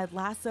into Ted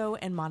Lasso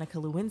and Monica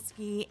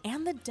Lewinsky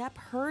and the Depp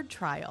Heard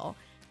trial.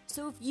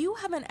 So if you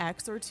have an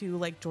ex or two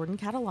like Jordan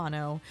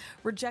Catalano,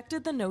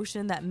 rejected the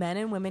notion that men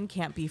and women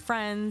can't be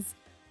friends,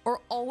 or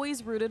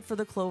always rooted for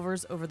the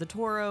Clovers over the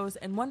Toros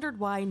and wondered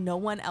why no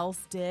one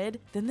else did,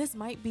 then this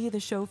might be the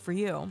show for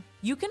you.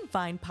 You can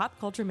find Pop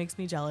Culture Makes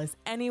Me Jealous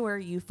anywhere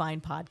you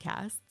find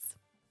podcasts.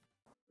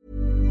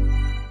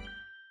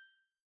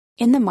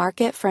 In the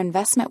market for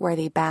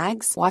investment-worthy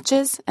bags,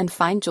 watches, and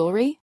fine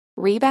jewelry,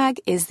 Rebag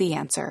is the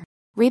answer.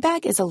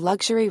 Rebag is a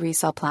luxury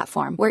resale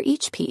platform where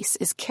each piece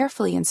is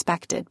carefully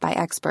inspected by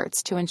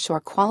experts to ensure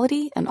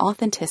quality and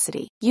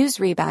authenticity. Use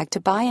Rebag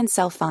to buy and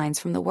sell finds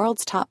from the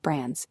world's top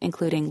brands,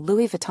 including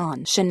Louis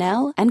Vuitton,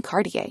 Chanel, and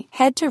Cartier.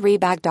 Head to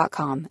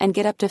Rebag.com and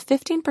get up to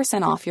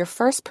 15% off your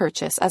first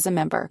purchase as a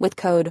member with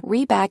code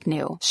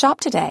REBAGNEW. Shop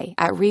today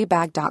at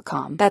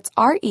Rebag.com. That's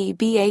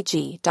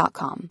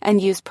REBAG.com.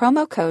 And use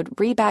promo code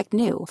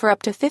REBAGNEW for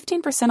up to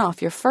 15%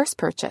 off your first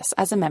purchase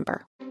as a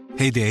member.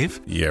 Hey,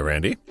 Dave. Yeah,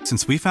 Randy.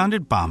 Since we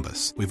founded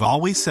Bombas, we've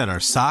always said our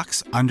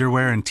socks,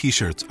 underwear, and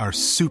T-shirts are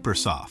super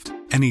soft.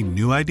 Any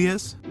new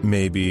ideas?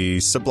 Maybe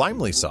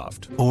sublimely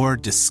soft. Or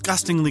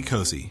disgustingly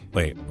cozy.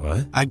 Wait,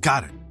 what? I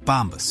got it.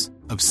 Bombas.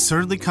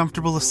 Absurdly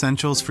comfortable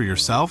essentials for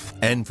yourself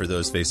and for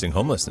those facing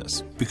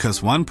homelessness.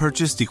 Because one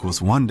purchased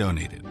equals one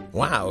donated.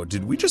 Wow,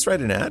 did we just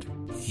write an ad?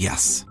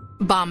 Yes.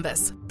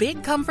 Bombas.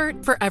 Big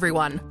comfort for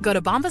everyone. Go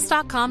to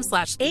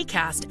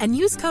bombas.com/ACAST and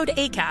use code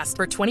ACAST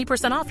for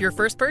 20% off your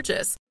first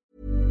purchase.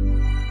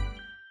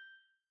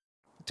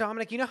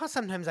 Dominic, you know how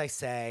sometimes I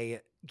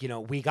say,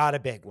 we got a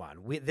big one.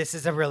 This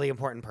is a really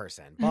important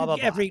person. Blah, blah,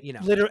 blah. Every week.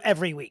 Literally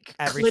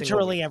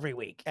every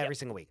week. Every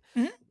single week.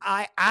 Mm-hmm.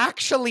 I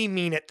actually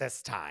mean it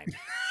this time.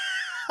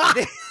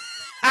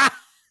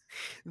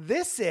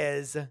 This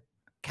is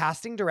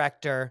casting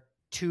director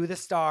to the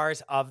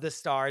stars, of the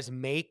stars,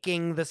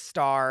 making the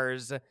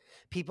stars.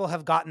 People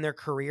have gotten their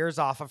careers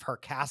off of her,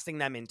 casting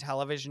them in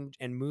television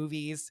and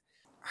movies.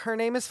 Her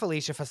name is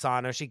Felicia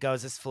Fasano. She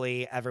goes as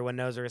Flea. Everyone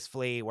knows her as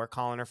Flea. We're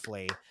calling her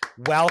Flea.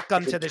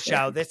 Welcome to the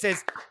show. This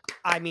is,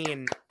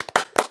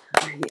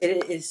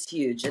 it is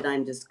huge, and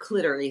I'm just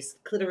literally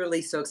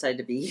so excited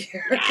to be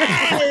here.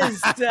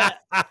 Yes!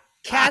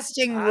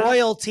 Casting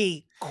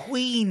royalty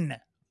queen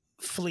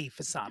Flea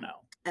Fasano.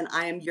 And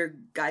I am your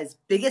guys'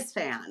 biggest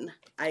fan.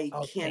 I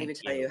can't even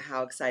tell you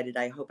how excited.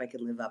 I hope I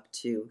can live up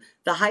to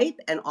the hype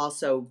and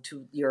also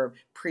to your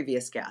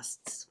previous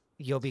guests.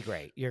 You'll be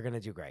great. You're going to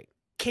do great.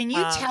 Can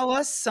you tell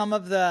us some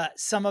of the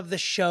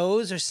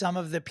shows or some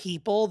of the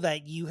people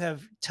that you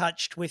have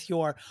touched with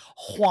your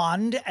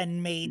wand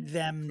and made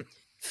them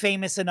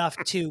famous enough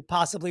to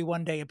possibly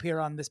one day appear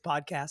on this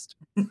podcast?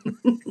 Well,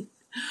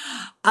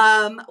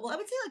 I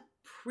would say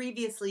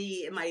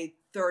previously in my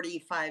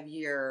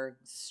 35-year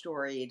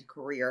storied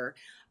career,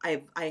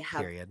 I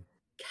have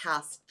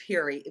cast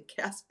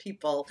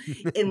people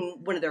in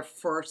one of their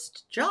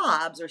first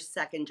jobs or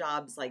second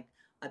jobs, like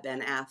a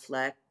Ben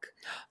Affleck,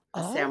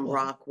 a Sam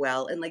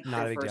Rockwell, and like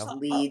their first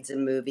leads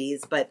in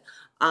movies. But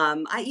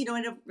I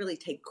don't really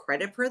take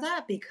credit for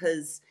that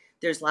because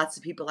there's lots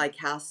of people I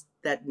cast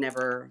that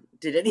never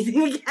did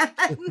anything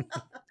again.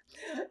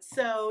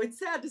 So it's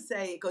sad to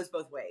say it goes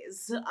both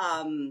ways.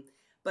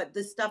 But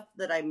the stuff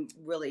that I'm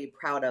really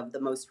proud of,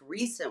 the most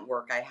recent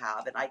work I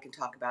have, and I can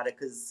talk about it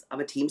because I'm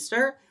a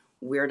Teamster.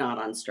 We're not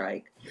on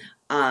strike.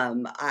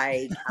 And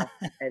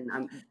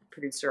I'm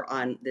producer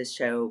on this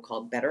show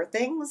called Better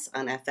Things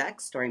on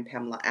FX, starring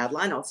Pamela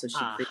Adline. Also,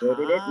 she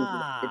created it and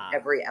directed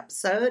every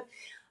episode.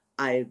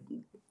 I'm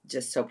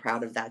just so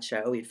proud of that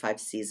show. We had 5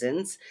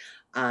 seasons.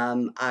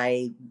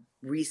 I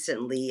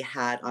recently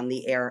had on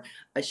the air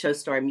a show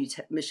starring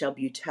Michelle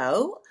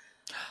Buteau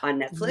on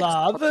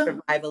Netflix,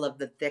 Survival of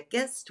the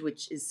Thickest,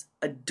 which is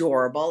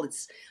adorable.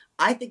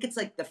 I think it's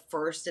like the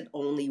first and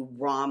only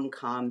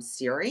rom-com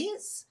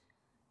series.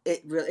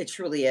 It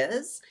truly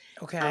is.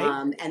 Okay.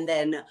 And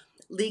then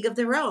League of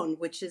Their Own,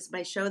 which is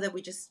my show that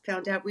we just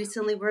found out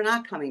recently we're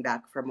not coming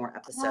back for more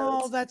episodes.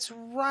 Oh, that's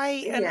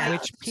right. And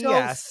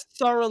Yeah. I so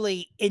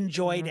thoroughly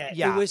enjoyed it.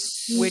 Yeah. It was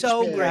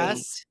so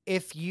great.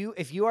 If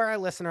you are a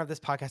listener of this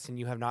podcast and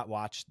you have not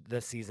watched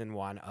the season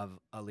 1 of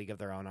A League of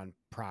Their Own on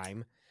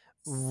Prime,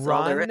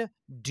 run,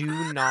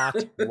 do not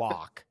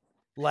walk.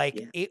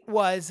 It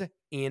was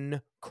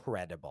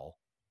incredible.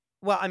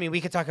 Well, I mean, we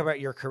could talk about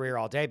your career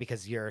all day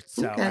because you're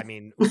so. Okay. I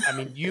mean,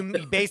 you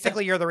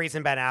basically you're the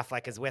reason Ben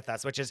Affleck is with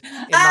us, which is,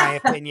 in my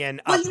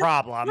opinion, a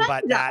problem.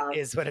 But that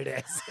is what it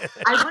is.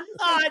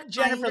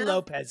 Jennifer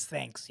Lopez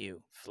thanks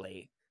you,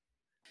 Flea.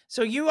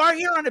 So you are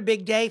here on a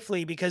big day,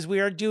 Flea, because we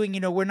are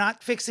doing. We're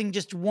not fixing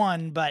just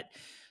 1, but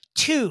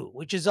 2,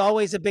 which is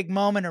always a big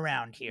moment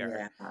around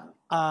here. Yeah.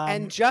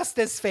 And just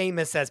as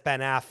famous as Ben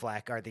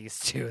Affleck are these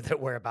 2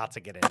 that we're about to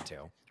get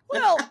into.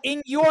 Well,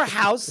 in your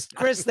house,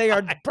 Chris, they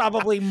are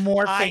probably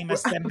more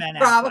famous than Ben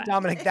Affleck.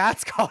 Dominic,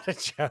 that's called a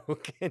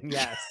joke. And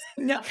yes.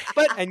 No,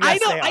 but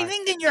I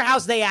think in your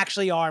house, they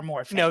actually are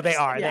more famous. No, they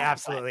are. Yeah, they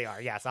absolutely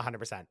are. Yes,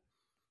 100%.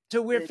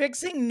 So we're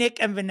fixing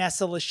Nick and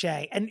Vanessa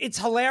Lachey. And it's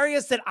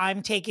hilarious that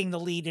I'm taking the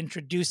lead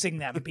introducing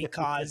them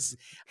because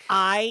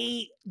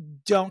I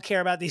don't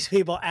care about these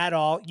people at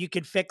all. You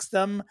could fix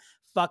them.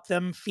 Fuck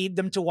them, feed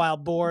them to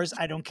wild boars.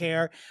 I don't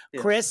care. Yeah.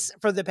 Chris,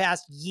 for the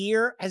past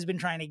year, has been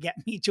trying to get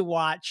me to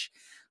watch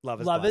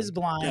Love is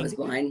Blind.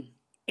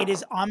 It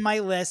is on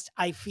my list.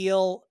 I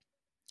feel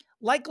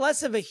like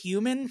less of a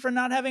human for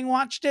not having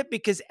watched it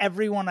because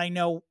everyone I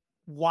know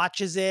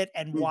watches it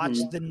and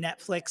watched the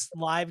Netflix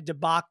live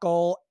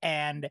debacle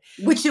and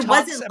which it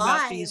wasn't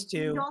about live. These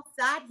 2. We all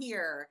sat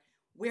here.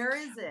 Where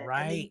is it?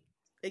 Right.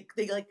 It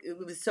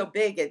was so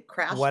big it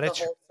crashed the whole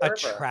server. A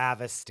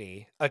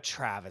travesty.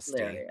 Hilarious.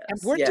 And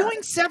we're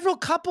doing several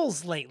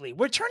couples lately.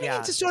 We're turning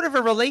into sort of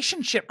a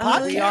relationship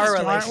podcast, we are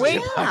a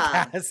relationship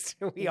podcast.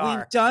 We are.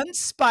 We've done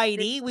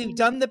Spidey, we've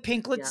done the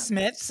Pinklet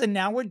Smiths, and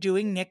now we're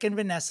doing Nick and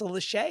Vanessa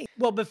Lachey.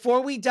 Well,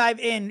 before we dive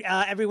in,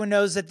 everyone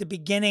knows at the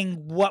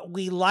beginning what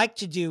we like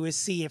to do is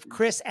see if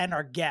Chris and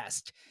our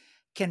guest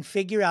can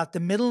figure out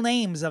the middle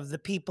names of the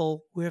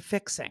people we're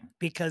fixing,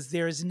 because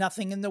there is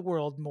nothing in the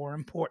world more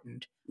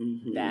important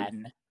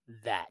than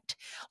that.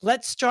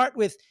 Let's start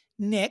with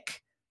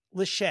Nick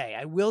Lachey.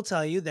 I will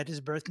tell you that his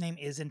birth name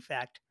is, in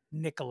fact,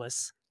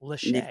 Nicholas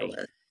Lachey,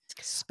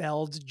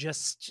 spelled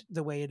just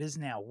the way it is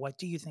now. What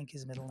do you think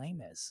his middle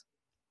name is?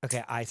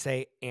 Okay, I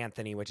say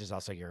Anthony, which is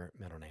also your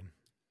middle name.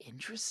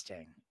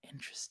 Interesting.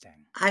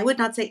 I would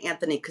not say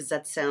Anthony because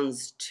that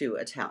sounds too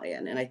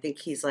Italian, and I think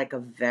he's like a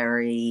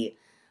very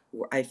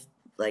white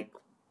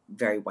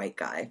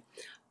guy.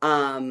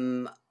 I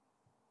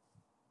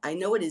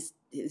know it is.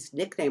 His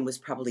nickname was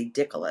probably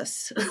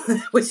Dickolas,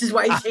 which is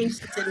why he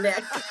changed it to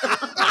Nick.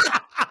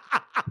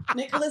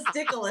 Nicholas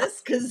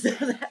Dickolas, because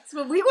that's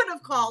what we would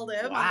have called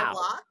him on the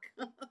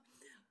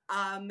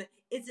block.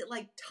 Is it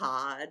like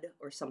Todd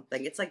or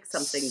something? It's like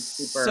something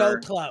super. So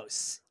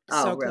close.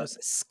 Really? Close.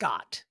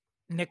 Scott.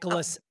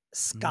 Nicholas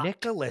Scott.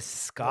 Nicholas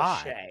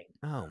Scott. Lachey.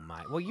 Oh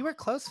my. Well, you were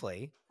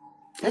closely.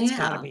 That's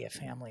got to be a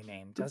family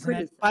name, doesn't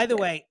it? By the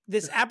way,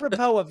 this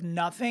apropos of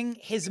nothing,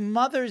 his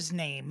mother's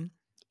name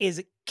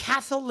is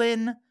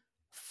Kathleen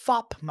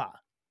Fopma.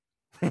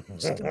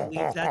 Just gonna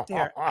leave that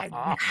there.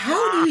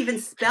 How do you even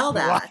spell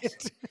that?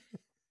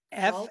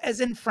 F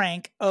as in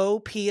Frank, O,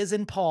 P as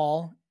in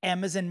Paul,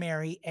 M as in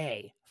Mary,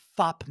 A.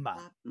 Fopma.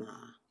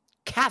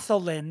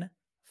 Kathleen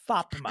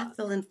Fopma.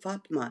 Kathleen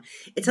Fopma.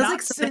 It sounds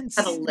like something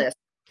had a list.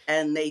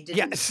 And they didn't.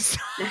 Yes.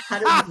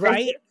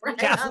 Right?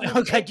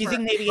 Okay. Do you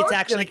think maybe it's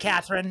actually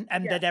Catherine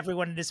and that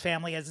everyone in his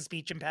family has a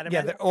speech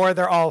impediment? Yeah, or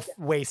they're all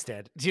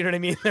wasted. Do you know what I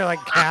mean? They're like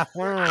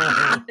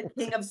Catherine. The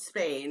King of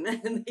Spain.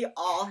 And they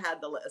all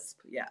had the lisp.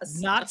 Yes.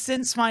 Not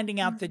since finding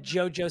out that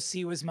JoJo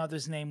Siwa's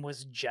mother's name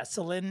was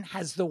Jesselyn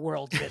has the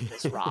world been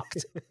this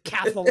rocked.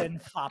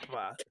 Kathleen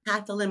Fopma.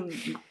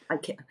 Kathleen. I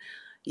can't.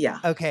 Yeah.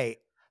 Okay.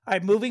 All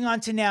right, moving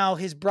on to now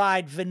his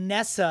bride,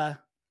 Vanessa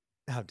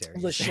How dare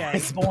you say Lachey,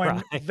 his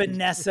born bride.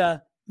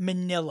 Vanessa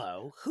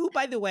Manillo, who,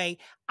 by the way,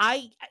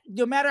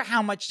 no matter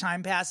how much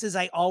time passes,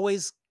 I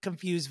always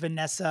confuse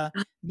Vanessa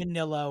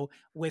Manillo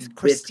with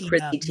Christina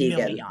Chrissy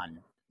Teigen. Milian.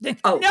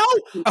 Oh,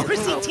 no,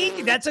 Chrissy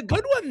Teigen. That's a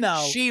good one,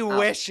 though. She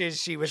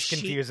wishes she was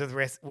confused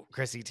with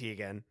Chrissy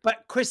Teigen.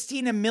 But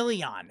Christina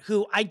Milian,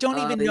 who I don't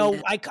even know,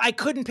 yeah. I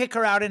couldn't pick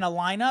her out in a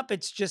lineup.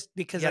 It's just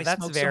because I that's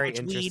smoke so very much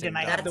weed interesting, and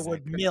I though. have the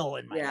word mill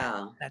in my Yeah.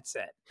 head. That's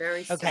it.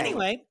 Very Okay.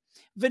 Anyway,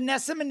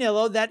 Vanessa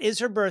Manillo, that is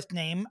her birth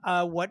name.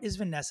 What is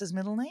Vanessa's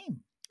middle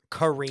name?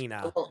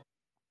 Karina. Oh,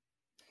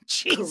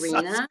 Jesus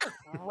Karina?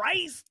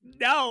 Christ.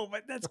 No,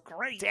 but that's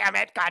great. Damn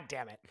it. God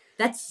damn it.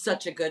 That's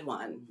such a good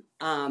one.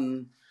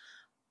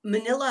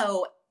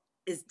 Manillo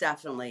is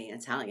definitely an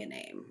Italian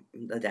name,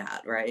 the dad,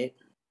 right?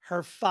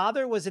 Her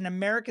father was an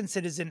American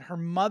citizen. Her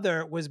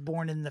mother was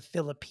born in the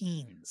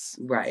Philippines.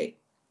 Right.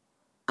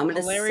 I'm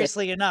gonna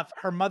Hilariously enough,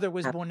 her mother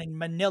was born in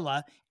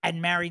Manila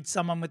and married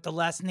someone with the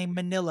last name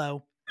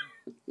Manillo.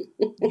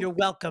 You're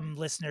welcome,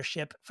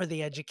 listenership, for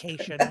the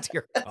education.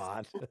 Dear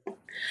God.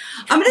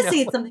 I'm going to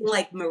say it's something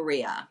like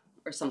Maria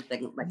or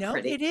something like No,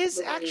 pretty. it is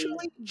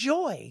actually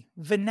Joy.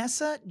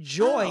 Vanessa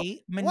Joy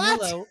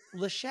Manillo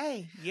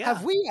Lachey. Yeah.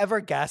 Have we ever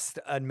guessed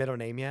a middle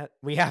name yet?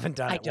 We haven't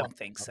done it. I don't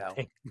think so.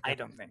 I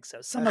don't think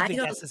so. Some I of the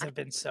don't- guesses have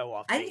been so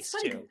off I base think it's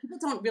funny too. 'cause people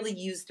don't really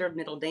use their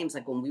middle names.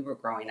 Like when we were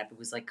growing up, it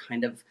was like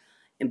kind of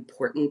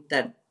important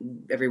that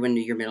everyone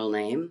knew your middle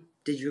name.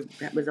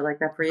 Was it like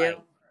that for you?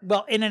 Right.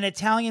 Well, in an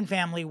Italian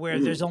family where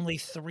there's only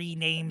 3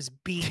 names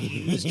being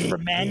used for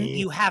men,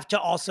 you have to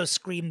also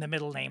scream the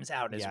middle names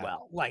out as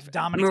well. Like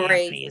Dominic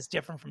Anthony is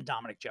different from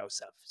Dominic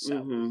Joseph.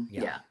 So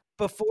Yeah.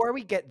 Before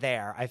we get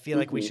there, I feel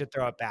like we should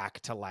throw it back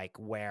to like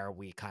where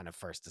we kind of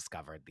first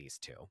discovered these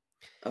two.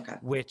 Okay.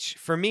 Which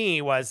for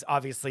me was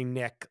obviously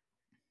Nick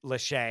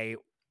Lachey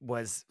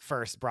was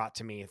first brought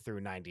to me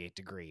through 98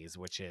 Degrees,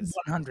 which is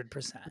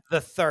 100%.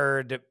 the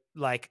third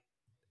like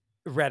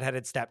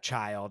redheaded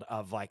stepchild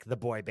of like the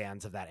boy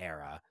bands of that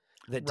era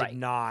that did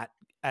not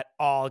at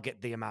all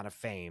get the amount of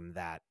fame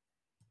that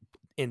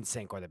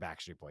NSYNC or the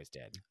Backstreet Boys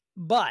did.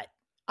 But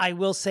I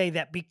will say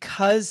that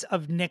because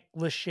of Nick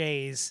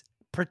Lachey's,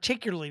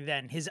 particularly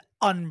then, his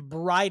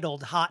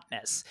unbridled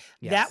hotness,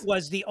 that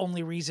was the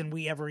only reason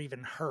we ever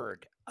even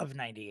heard of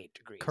 98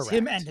 Degrees. Correct.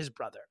 Him and his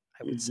brother,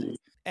 I would say.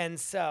 And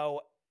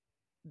so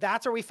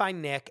that's where we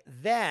find Nick.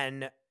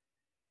 Then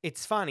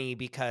it's funny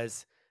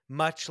because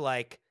much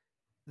like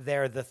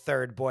they're the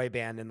third boy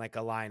band in like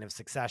a line of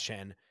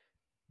succession,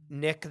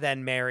 Nick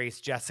then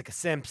marries Jessica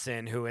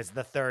Simpson, who is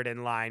the third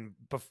in line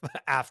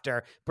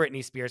after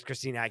Britney Spears,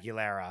 Christina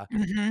Aguilera.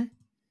 Mm-hmm.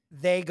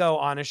 They go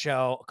on a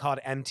show called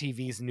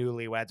MTV's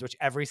Newlyweds, which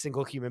every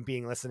single human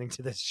being listening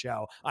to this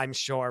show, I'm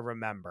sure,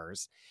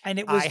 remembers. And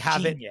it was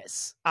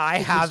genius. I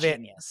have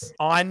it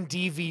on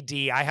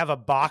DVD. I have a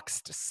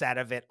boxed set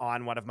of it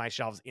on one of my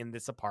shelves in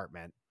this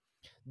apartment.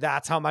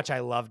 That's how much I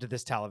loved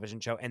this television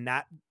show. And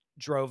that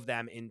drove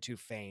them into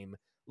fame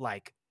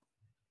like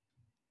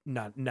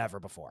never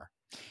before.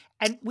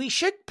 And we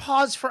should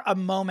pause for a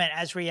moment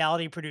as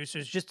reality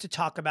producers just to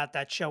talk about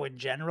that show in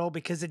general,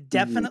 because it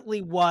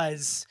definitely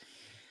was,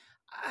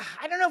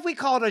 I don't know if we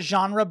call it a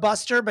genre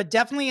buster, but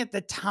definitely at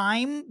the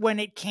time when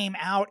it came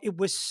out, it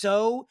was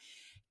so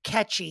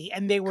catchy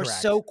and they were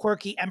so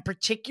quirky. And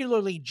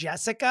particularly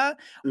Jessica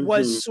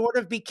was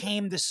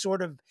became the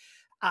sort of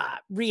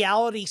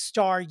reality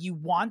star you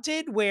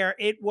wanted, where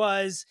it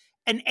was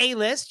an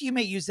A-list, you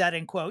may use that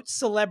in quotes,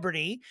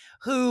 celebrity,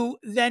 who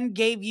then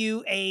gave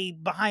you a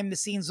behind the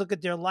scenes look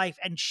at their life.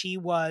 And she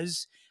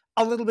was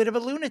a little bit of a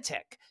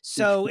lunatic.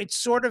 So it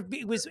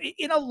was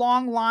in a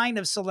long line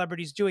of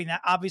celebrities doing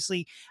that.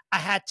 Obviously a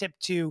hat tip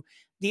to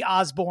the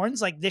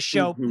Osbournes, like this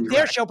show,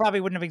 their show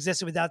probably wouldn't have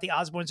existed without the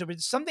Osbournes. There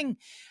was something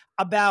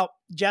about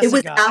Jessica.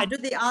 It was after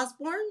the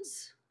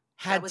Osbournes?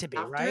 Had to be,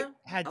 right?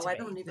 Had to be. I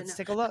don't even Let's know.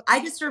 take a look.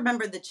 I just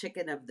remember the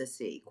chicken of the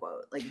sea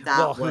quote. Like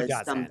that was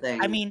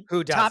something. I mean,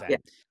 who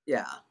doesn't?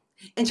 Yeah.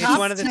 And it's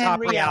one of the top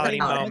reality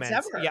moments.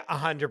 Ever. Yeah,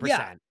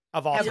 100%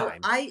 of all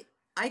time.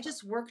 I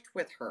just worked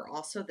with her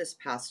also this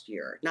past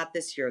year. Not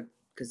this year,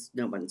 because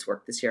no one's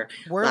worked this year.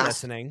 We're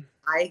listening.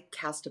 I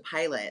cast a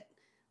pilot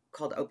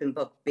called Open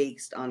Book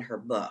based on her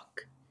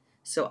book.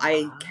 So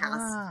I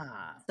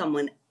cast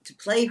someone to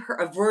play her,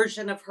 a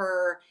version of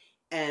her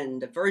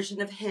and a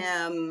version of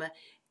him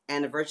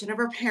and a version of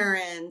her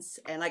parents.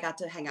 And I got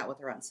to hang out with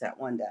her on set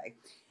one day.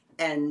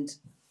 And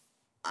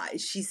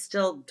she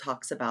still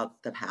talks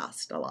about the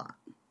past a lot.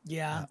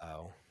 Yeah.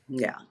 Uh-oh.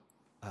 Yeah.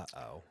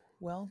 Uh-oh.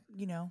 Well,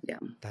 you know,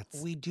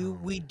 we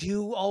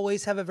do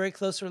always have a very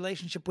close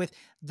relationship with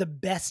the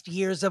best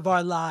years of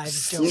our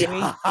lives, don't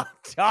we?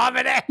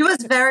 Dominic! She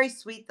was very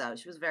sweet, though.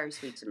 She was very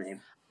sweet to me.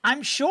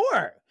 I'm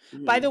sure.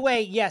 By the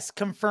way, yes,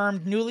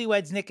 confirmed.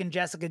 Newlyweds, Nick and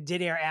Jessica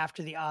did air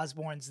after the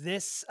Osbournes.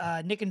 This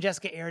Nick and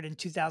Jessica aired in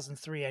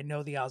 2003. I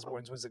know the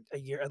Osbournes was a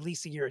year, at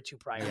least a year or two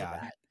prior to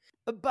that.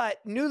 But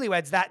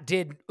Newlyweds, that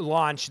did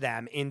launch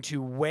them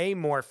into way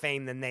more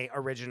fame than they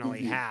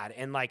originally had.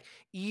 And like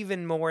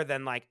even more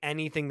than like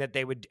anything that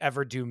they would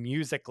ever do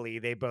musically,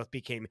 they both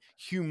became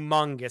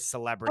humongous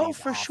celebrities. Oh,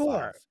 for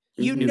sure.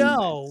 Of You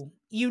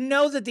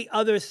know that the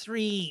other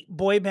 3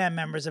 boy band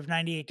members of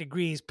 98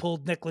 Degrees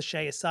pulled Nick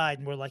Lachey aside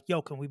and were like,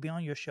 yo, can we be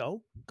on your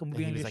show? Can we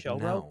be on your show,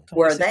 bro? Can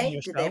Were they?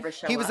 Did they ever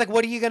show up? He was like,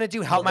 what are you going to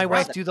do? Help my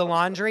wife do the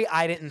laundry?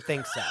 I didn't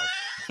think so.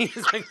 He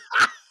was like...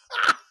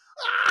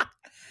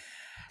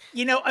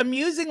 You know,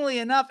 amusingly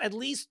enough, at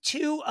least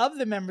 2 of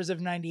the members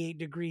of 98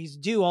 Degrees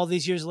do all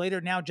these years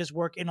later now just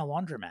work in a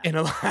laundromat.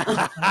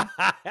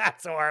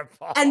 That's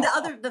horrible. And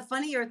the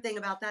funnier thing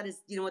about that is,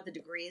 you know what the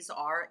degrees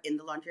are in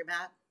the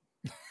laundromat?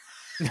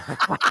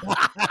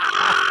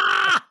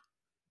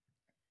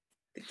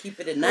 To keep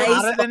it a nice.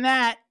 Other than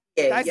that,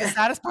 guys, the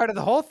saddest part of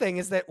the whole thing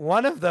is that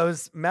one of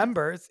those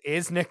members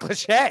is Nick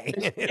Lachey.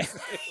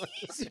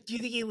 Do you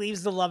think he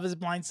leaves the Love Is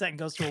Blind set and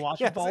goes to a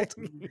washing vault?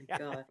 Oh my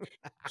God.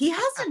 He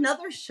has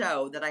another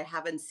show that I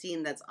haven't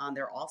seen that's on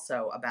there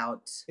also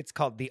about. It's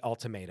called The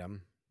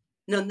Ultimatum.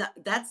 No,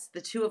 that's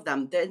the 2 of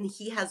them. Then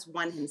he has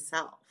one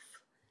himself.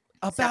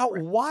 About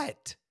separate.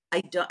 What?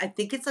 I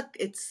think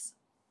it's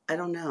I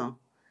don't know.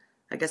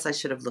 I guess I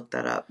should have looked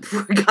that up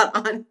before we got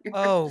on here.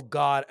 Oh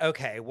God.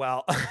 Okay.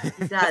 Well,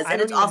 it does. And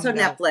it's also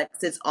Netflix.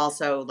 It's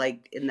also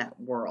like in that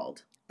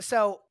world.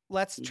 So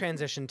let's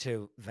transition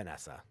to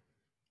Vanessa.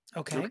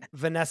 Okay.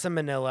 Vanessa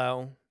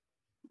Minnillo,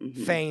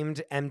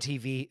 famed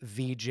MTV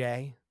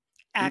VJ.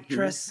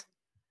 Actress.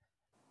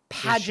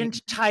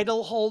 Pageant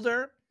title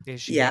holder.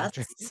 Is she an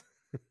actress?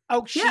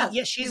 Oh, she's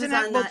an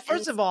actress. Well,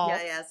 first of all,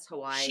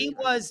 Hawaii.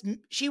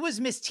 She was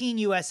Miss Teen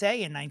USA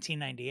in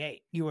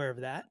 1998. You aware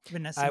of that,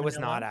 Vanessa? I was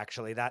not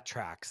actually. That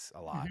tracks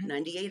a lot.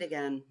 98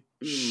 again.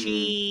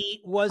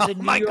 She was a New York.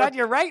 Oh my God,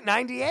 you're right.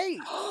 98.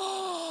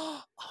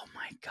 Oh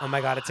my God. Oh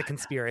my God, it's a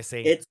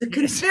conspiracy. It's a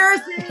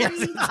conspiracy.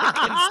 It's a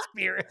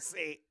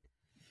conspiracy.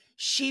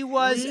 She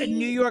was a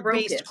New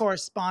York-based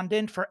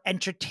correspondent for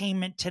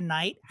Entertainment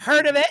Tonight.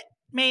 Heard of it?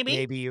 Maybe.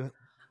 Maybe you.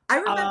 I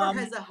remember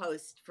her as a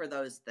host for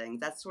those things.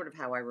 That's sort of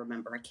how I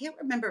remember. I can't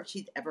remember if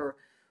she'd ever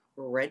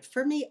read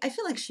for me. I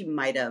feel like she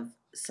might have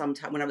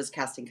sometime when I was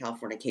casting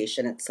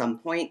Californication at some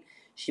point.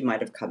 She might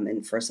have come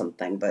in for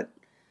something, but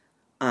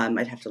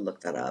I'd have to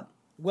look that up.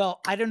 Well,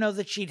 I don't know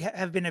that she'd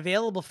have been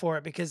available for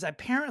it because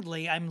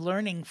apparently I'm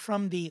learning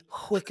from the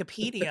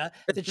Wikipedia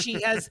that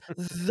she has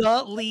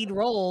the lead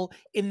role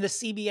in the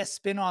CBS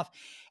spinoff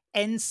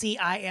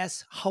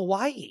NCIS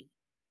Hawaii.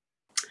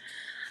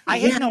 I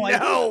had no idea.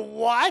 No,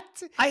 what?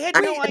 I had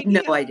no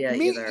idea. No idea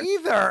Me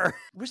either.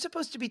 We're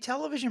supposed to be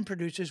television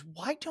producers.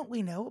 Why don't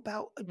we know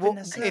about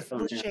Vanessa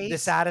Lachey's the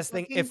saddest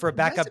thing, if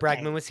Rebecca resume?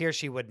 Bregman was here,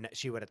 she would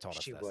have told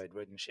us. She would,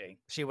 wouldn't she?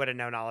 She would have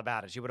known all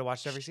about it. She would have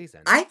watched every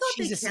season. I thought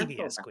she's a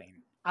CBS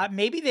queen.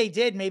 Maybe they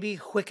did. Maybe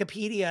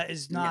Wikipedia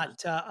is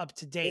not up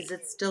to date. Is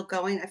it still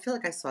going? I feel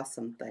like I saw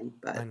something,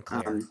 but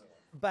unclear.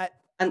 But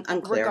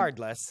unclear.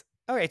 Regardless,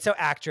 all right. So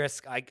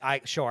actress, I'll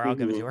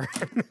give it to her.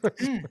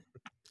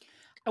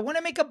 I want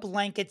to make a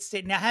blanket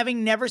statement. Now,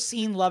 having never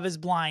seen Love Is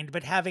Blind,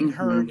 but having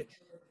heard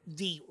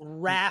the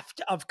raft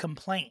of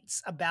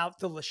complaints about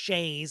the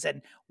Lacheys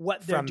and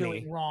what they're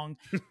doing wrong,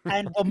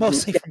 and well,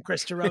 mostly from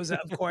Chris DeRosa,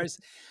 of course.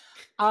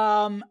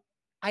 I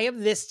have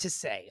this to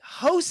say.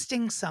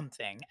 Hosting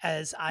something,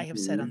 as I have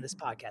said on this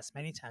podcast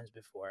many times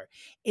before,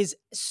 is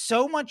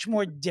so much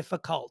more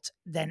difficult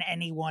than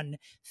anyone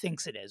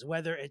thinks it is,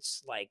 whether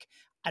it's like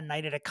a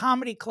night at a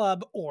comedy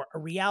club or a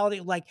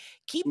reality, like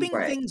keeping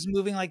things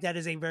moving like that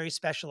is a very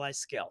specialized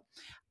skill.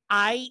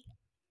 I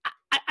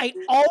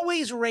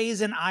always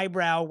raise an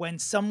eyebrow when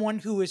someone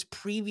who is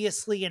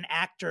previously an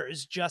actor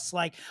is just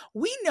like,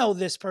 we know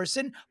this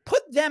person,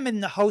 put them in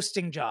the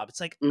hosting job.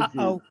 It's like,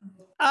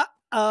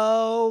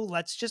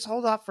 let's just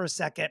hold off for a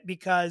second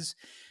because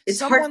it's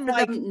hard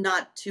for them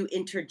not to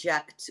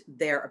interject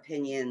their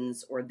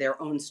opinions or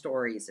their own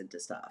stories into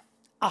stuff.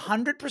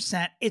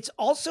 100%. It's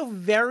also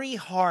very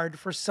hard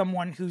for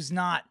someone who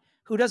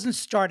doesn't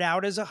start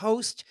out as a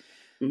host,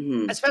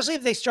 especially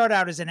if they start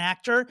out as an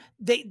actor.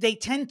 They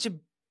tend to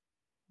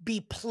be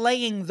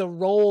playing the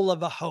role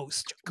of a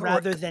host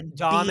rather than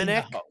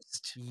Dominic. being a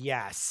host.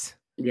 Yes.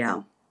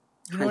 Yeah.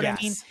 You know what I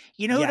mean?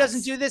 You know who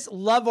doesn't do this?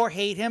 Love or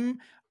hate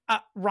him,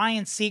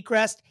 Ryan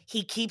Seacrest.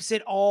 He keeps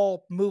it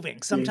all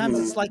moving. Sometimes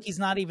it's like he's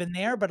not even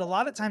there, but a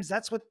lot of times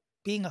that's what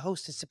being a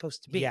host is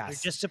supposed to be. You're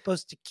just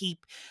supposed to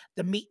keep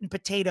the meat and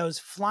potatoes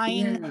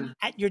flying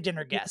at your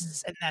dinner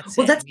guests, and that's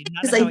it. That's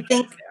because I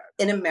think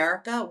in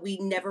America we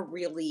never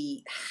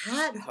really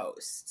had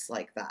hosts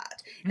like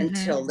that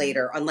until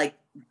later. Unlike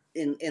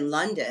in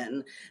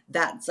London,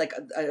 that's like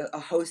a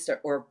host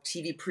or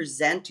TV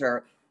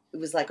presenter. It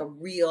was like a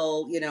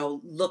real,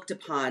 looked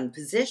upon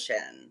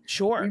position.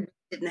 Sure, we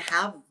didn't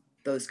have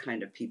those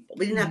kind of people.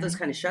 We didn't have those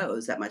kind of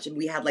shows that much. And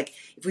we had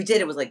if we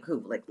did, it was like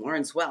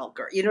Lawrence Welk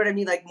or, you know what I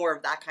mean? Like more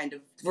of that kind of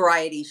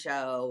variety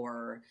show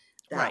or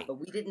that, but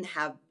we didn't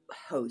have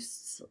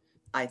hosts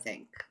I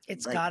think.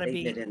 It's like gotta they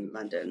be did in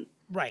London.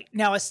 Right.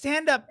 Now, a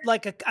stand-up,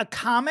 like a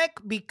comic,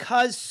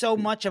 because so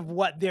much of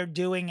what they're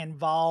doing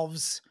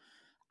involves,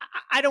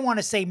 I don't want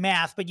to say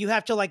math, but you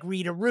have to like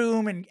read a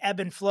room and ebb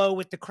and flow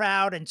with the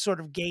crowd and sort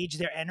of gauge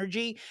their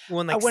energy. Well,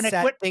 and like When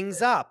set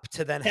things up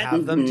to then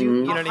have them do,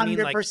 you know what I mean?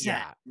 Like,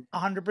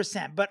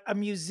 100%. But a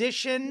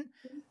musician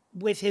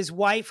with his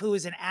wife, who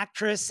is an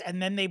actress,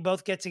 and then they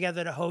both get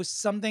together to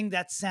host something,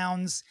 that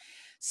sounds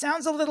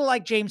a little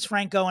like James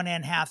Franco and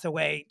Anne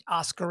Hathaway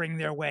Oscaring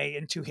their way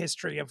into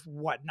history of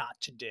what not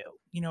to do.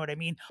 You know what I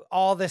mean?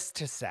 All this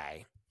to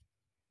say,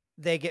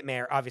 they get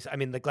married. Obviously, I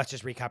mean, like, let's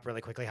just recap really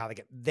quickly how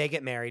they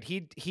get married.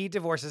 He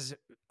divorces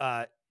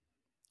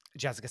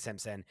Jessica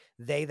Simpson.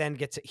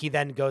 He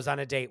then goes on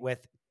a date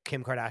with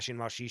Kim Kardashian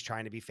while she's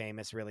trying to be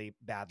famous really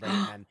badly.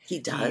 And he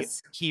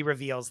does. He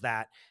reveals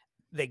that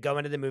they go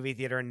into the movie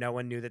theater and no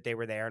one knew that they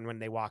were there. And when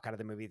they walk out of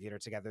the movie theater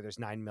together, there's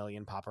 9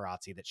 million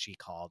paparazzi that she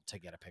called to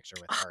get a picture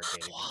with her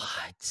dating.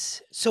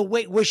 What? So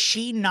wait, was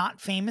she not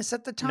famous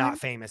at the time? Not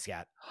famous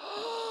yet.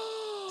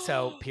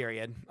 So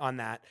period on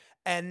that.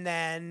 And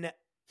then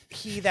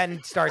he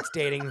then starts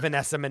dating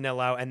Vanessa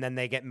Minnillo, and then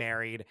they get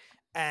married.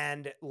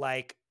 And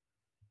like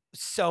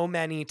so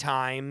many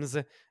times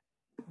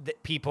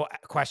that people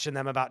question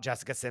them about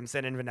Jessica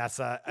Simpson, and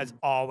Vanessa is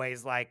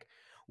always like,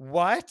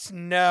 what?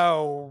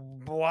 No,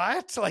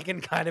 what? Like,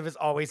 and kind of is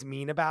always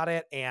mean about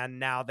it. And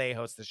now they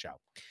host the show.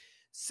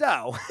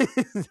 So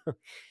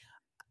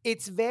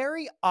it's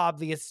very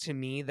obvious to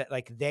me that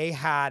like they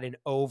had an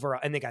overall,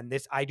 and again,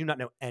 I do not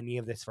know any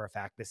of this for a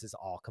fact. This is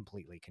all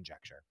completely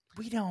conjecture.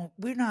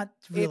 We're not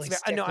really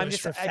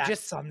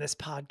facts on this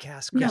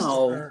podcast.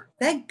 No,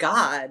 thank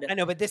God. I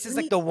know, but this is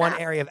like the one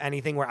area of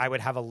anything where I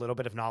would have a little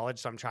bit of knowledge.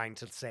 So I'm trying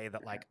to say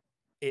that like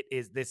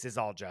this is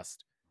all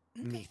just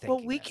me thinking.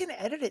 Well, we can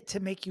edit it to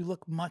make you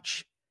look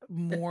much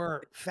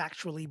more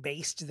factually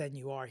based than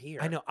you are here.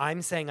 I know.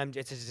 I'm saying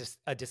it's just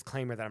a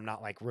disclaimer that I'm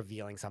not like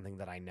revealing something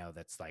that I know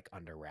that's like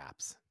under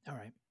wraps. All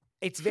right.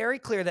 It's very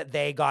clear that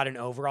they got an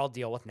overall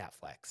deal with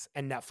Netflix,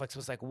 and Netflix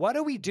was like, what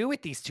do we do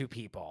with these two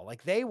people?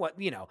 Like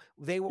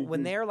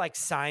when they're like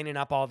signing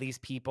up all these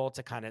people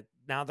to kind of,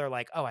 now they're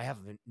like, oh, I have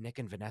Nick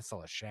and Vanessa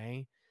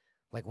Lachey.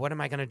 Like, what am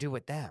I going to do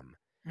with them?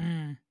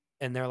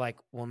 And they're like,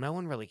 well, no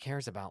one really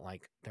cares about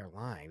like their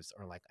lives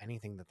or like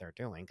anything that they're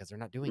doing because they're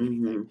not doing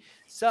anything.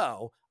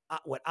 So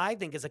what I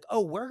think is like,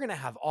 oh, we're going to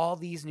have all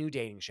these new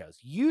dating shows.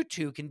 You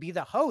two can be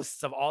the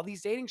hosts of all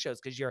these dating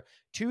shows because you're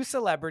two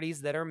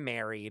celebrities that are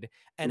married.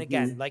 And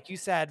again, like you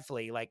said,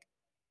 Flea, like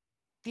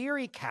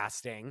theory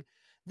casting,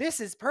 this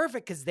is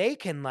perfect because they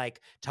can like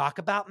talk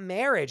about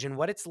marriage and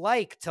what it's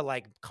like to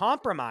like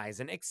compromise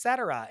and et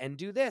cetera and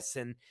do this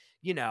and,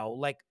 you know,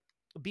 like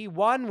be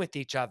one with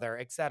each other,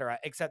 et cetera,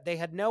 except they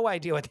had no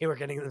idea what they were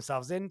getting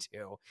themselves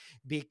into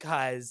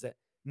because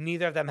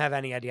neither of them have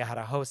any idea how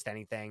to host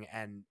anything.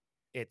 And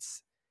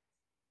it's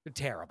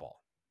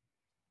terrible.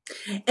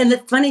 And the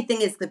funny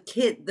thing is the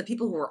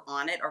people who are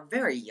on it are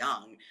very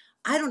young.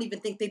 I don't even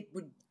think they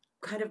would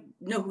kind of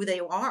know who they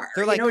are.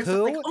 They're like, it's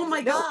who? Like, oh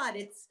my God,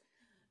 it's,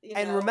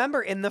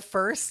 remember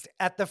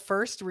at the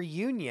first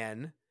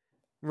reunion,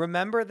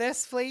 remember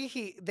this,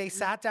 Flea? They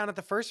sat down at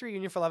the first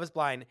reunion for Love is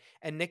Blind,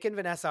 and Nick and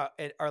Vanessa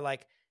are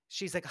like,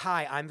 she's like,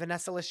 hi, I'm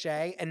Vanessa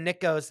Lachey. And Nick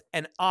goes,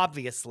 and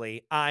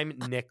obviously I'm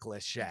Nick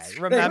Lachey.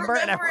 Remember?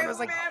 And everyone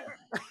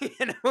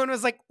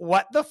was like,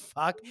 what the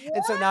fuck? What?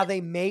 And so now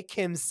they make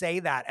him say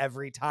that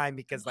every time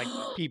because like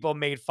people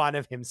made fun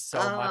of him so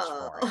much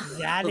for it.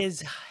 That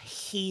is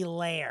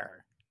hilarious.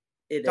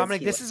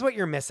 Dominic, this is what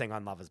you're missing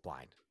on Love is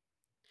Blind.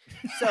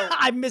 So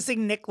I'm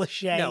missing Nick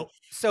Lachey. No.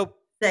 So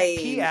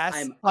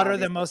P.S. utter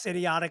the most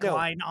idiotic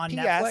line on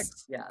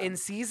Netflix. Yeah. In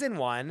season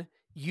 1,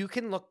 you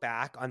can look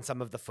back on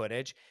some of the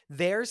footage.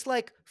 There's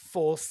like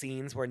full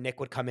scenes where Nick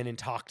would come in and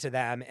talk to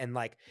them. And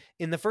like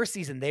in the first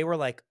season, they were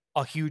like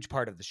a huge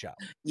part of the show.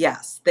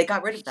 Yes. They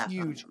got rid of that.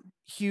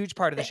 Huge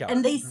part of the show.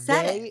 And they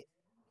said it.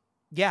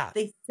 Yeah.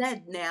 They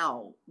said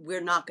now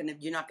you're not going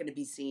to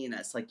be seeing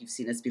us like you've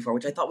seen us before,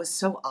 which I thought was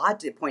so odd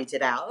to point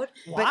it out.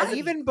 But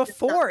even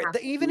before,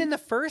 even in the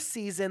first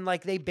season,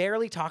 like they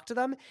barely talked to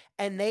them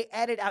and they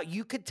edit out.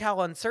 You could tell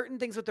on certain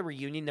things with the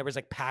reunion, there was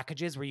like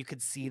packages where you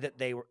could see that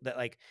that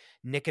like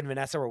Nick and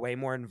Vanessa were way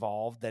more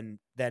involved than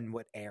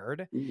what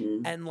aired.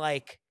 And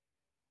like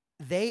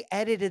they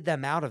edited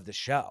them out of the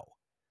show.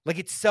 Like,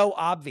 it's so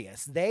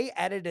obvious. They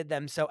edited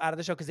them so out of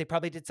the show because they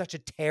probably did such a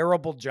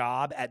terrible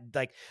job at,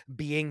 like,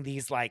 being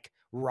these, like,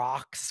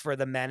 rocks for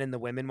the men and the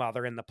women while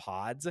they're in the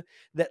pods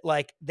that,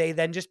 like, they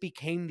then just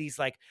became these,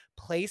 like,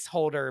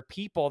 placeholder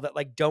people that,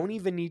 like, don't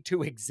even need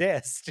to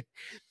exist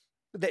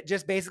that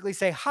just basically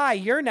say, hi,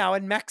 you're now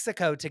in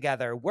Mexico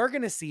together. We're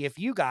going to see if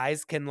you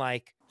guys can,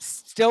 like,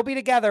 still be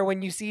together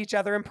when you see each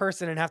other in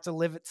person and have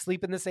to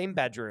sleep in the same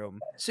bedroom.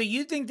 So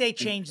you think they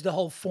changed the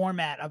whole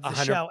format of the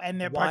show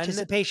and their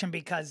participation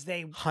because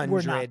they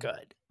were not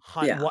good?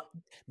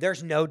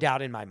 There's no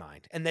doubt in my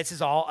mind. And this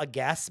is all a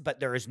guess, but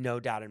there is no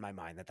doubt in my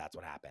mind that that's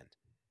what happened.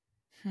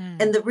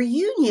 And the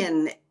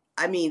reunion,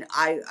 I mean,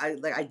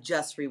 I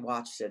just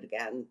rewatched it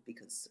again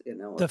because, you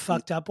know, The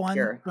fucked up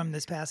one from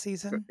this past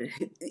season?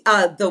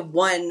 The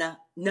one,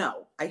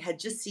 no, I had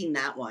just seen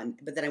that one,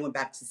 but then I went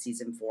back to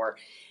season 4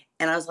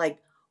 and I was like,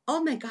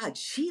 oh my God,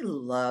 she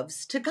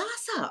loves to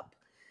gossip.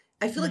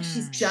 I feel like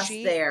she's just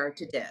there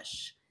to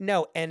dish.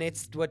 No, and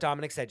it's what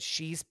Dominic said.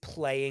 She's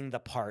playing the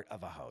part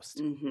of a host.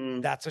 Mm-hmm.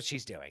 That's what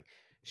she's doing.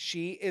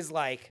 She is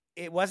like,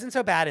 it wasn't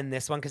so bad in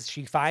this one because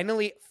she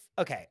finally,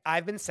 okay,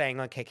 I've been saying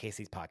on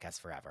KKC's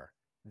podcast forever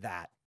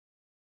that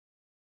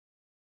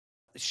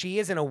she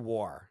is in a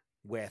war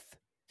with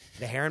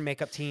the hair and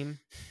makeup team,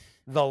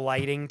 the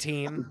lighting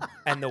team,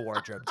 and the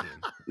wardrobe team.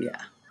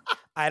 Yeah.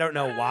 I don't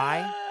know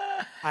why.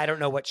 I don't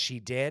know what she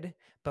did.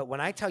 But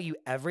when I tell you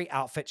every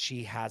outfit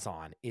she has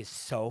on is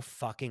so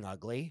fucking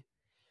ugly,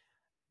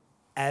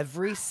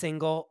 every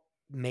single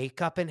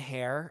makeup and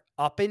hair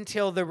up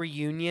until the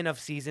reunion of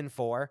season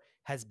 4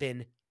 has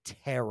been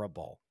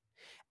terrible.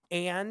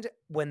 And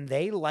when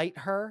they light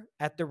her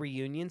at the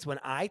reunions, when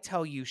I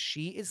tell you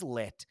she is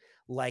lit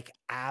like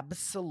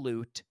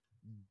absolute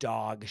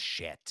dog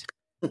shit.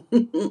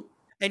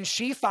 And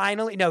she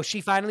finally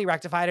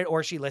rectified it,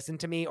 or she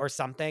listened to me or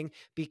something,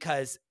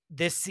 because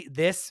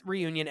this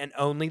reunion and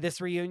only this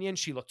reunion,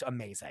 she looked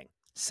amazing.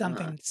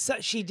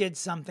 She did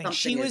something.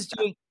 She was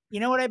doing, you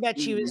know what I bet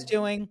she was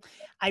doing?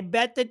 I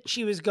bet that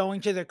she was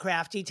going to the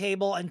crafty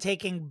table and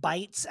taking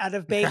bites out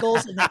of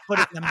bagels and then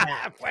putting them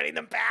back. Putting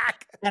them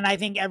back. And I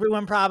think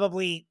everyone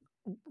probably,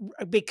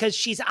 because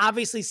she's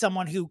obviously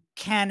someone who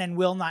can and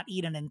will not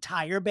eat an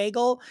entire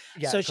bagel.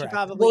 Yeah, so correct. she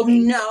probably. Well,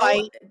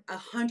 no,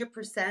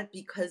 100%,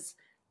 because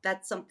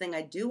that's something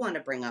I do want to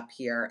bring up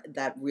here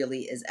that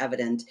really is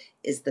evident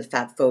is the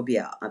fat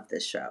phobia of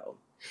this show.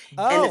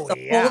 And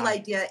if the whole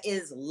idea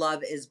is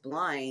love is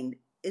blind,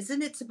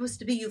 isn't it supposed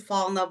to be you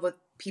fall in love with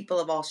people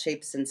of all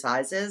shapes and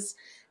sizes?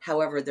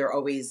 However, they're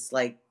always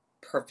like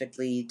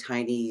perfectly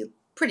tiny,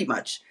 pretty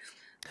much,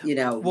 you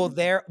know.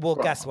 Well,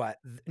 guess what?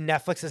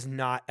 Netflix is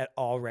not at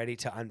all ready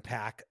to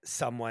unpack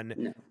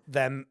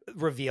them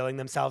revealing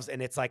themselves.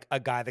 And it's like a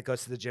guy that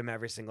goes to the gym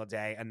every single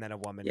day and then a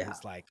woman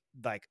who's like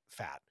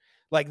fat.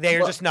 Like they're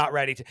just not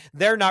ready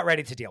they're not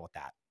ready to deal with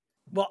that.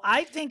 Well,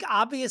 I think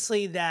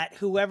obviously that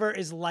whoever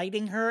is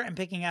lighting her and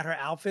picking out her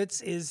outfits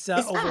is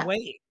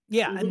overweight.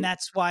 Yeah. Mm-hmm. And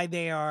that's why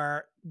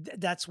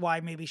that's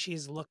why maybe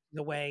she's looked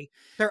the way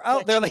they're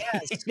like,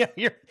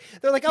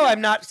 they're like, oh,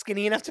 I'm not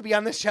skinny enough to be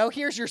on this show.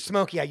 Here's your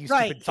smoky. I used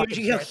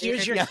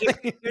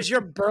to here's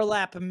your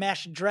burlap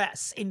mesh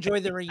dress.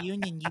 Enjoy the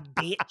reunion, you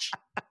bitch.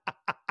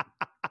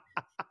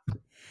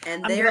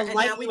 And I'm gonna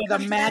light you with a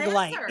mag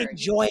light.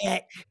 Enjoy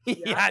it.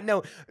 Yeah,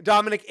 no,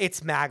 Dominic,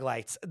 it's mag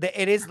lights.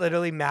 It is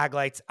literally mag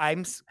lights.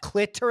 I'm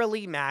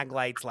literally mag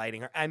lights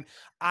lighting her.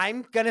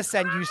 I'm gonna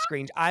send you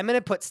screens. I'm gonna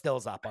put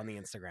stills up on the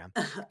Instagram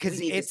because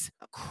it's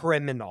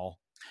criminal.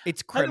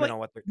 It's criminal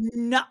what they're.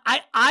 No,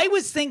 I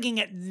was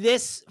thinking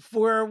this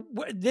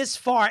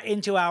far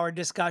into our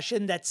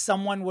discussion that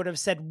someone would have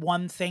said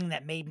one thing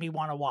that made me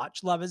want to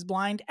watch Love is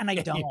Blind, and I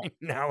don't.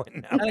 No.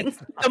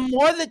 The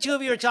more the two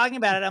of you are talking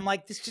about it, I'm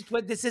like,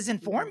 this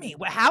isn't for me.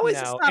 How is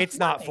this not? It's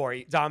not for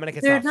you, Dominic.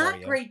 It's They're not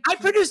for great. You. I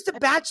produced The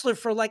Bachelor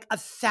for like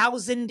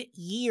 1,000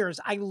 years.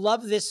 I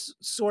love this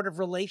sort of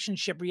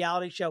relationship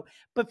reality show,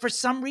 but for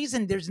some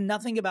reason, there's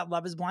nothing about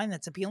Love is Blind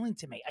that's appealing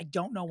to me. I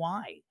don't know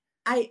why.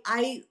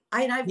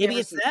 Maybe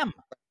it's them.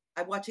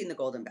 I'm watching The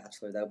Golden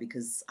Bachelor though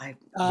because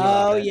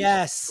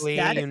yes,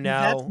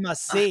 that's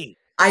must see.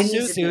 I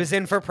need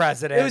Susan for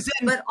president.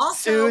 But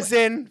also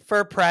Susan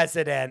for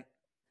president.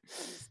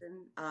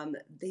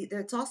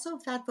 It's also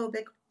fat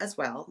phobic as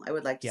well. I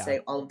would like to say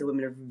all of the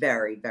women are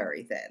very,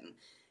 very thin,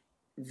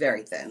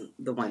 very thin.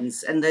 The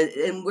ones and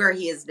where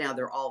he is now,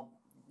 they're all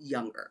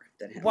younger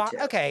than him.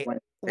 Okay.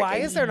 Why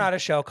is there not a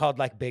show called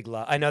like Big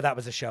Love? I know that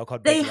was a show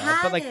called Big Love,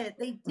 but like,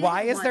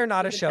 why is there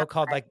not a show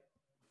called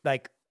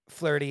like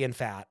Flirty and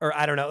Fat, or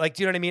I don't know, like,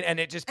 do you know what I mean? And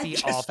it just be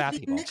all fat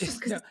people.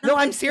 No,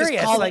 I'm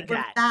serious. Like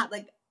that. Fat,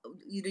 like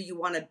you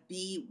want to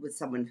be with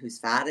someone who's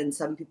fat, and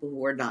some people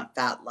who are not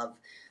fat love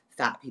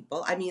fat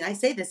people. I mean, I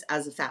say this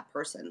as a fat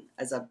person,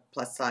 as a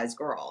plus size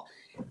girl,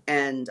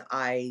 and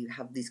I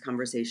have these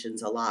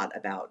conversations a lot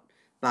about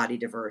body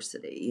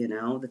diversity. You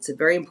know, that's a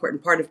very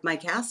important part of my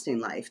casting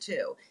life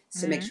too,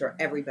 is to make sure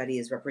everybody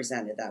is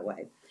represented that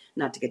way.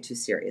 Not to get too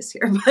serious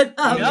here, but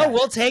no,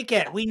 we'll take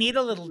it. We need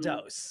a little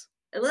dose.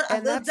 A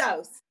little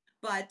dose,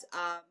 but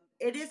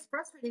it is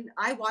frustrating.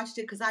 I watched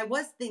it because I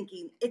was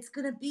thinking it's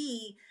going to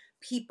be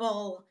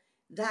people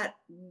that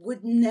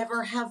would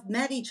never have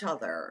met each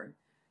other.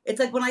 It's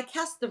like when I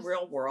cast The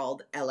Real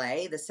World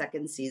LA, the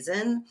second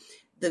season,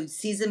 the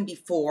season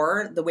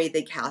before, the way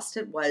they cast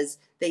it was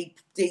they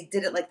did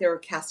it like they were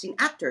casting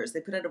actors.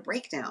 They put out a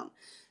breakdown.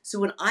 So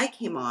when I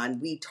came on,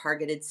 we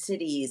targeted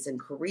cities and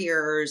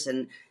careers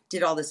and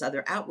did all this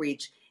other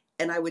outreach.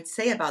 And I would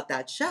say about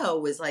that show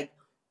was like,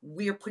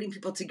 we're putting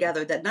people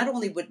together that not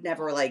only would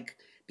never like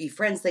be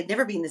friends, they'd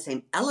never be in the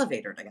same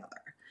elevator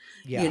together.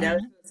 Yeah. You know,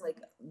 it's like,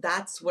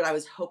 that's what I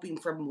was hoping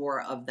for,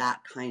 more of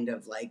that kind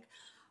of like,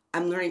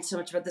 I'm learning so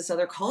much about this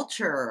other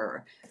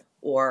culture.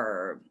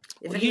 or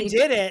if you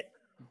did it.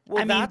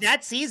 Well, I mean,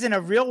 that season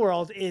of Real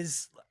World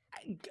is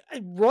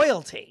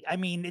royalty. I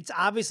mean, it's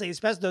obviously,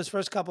 especially those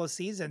first couple of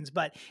seasons,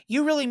 but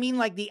you really mean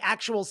like the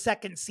actual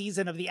second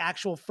season of the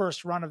actual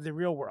first run of the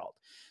Real World.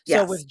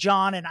 So with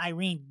John and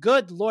Irene,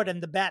 good Lord,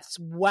 and the Beths.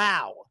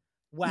 Wow.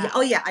 Wow. Yeah,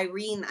 oh yeah,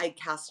 Irene, I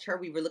cast her.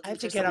 We were looking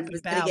for someone who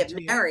was going to get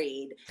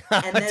married.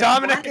 And then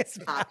Dominic is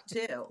talk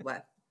too.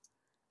 What?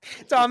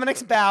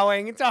 Dominic's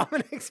bowing.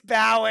 Dominic's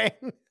bowing.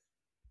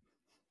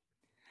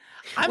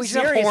 I'm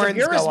serious. If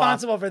you're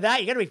responsible for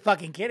that, you got to be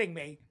fucking kidding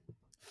me.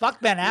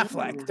 Fuck Ben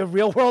Affleck. The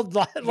Real World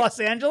Los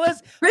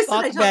Angeles.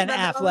 Kristen, fuck Ben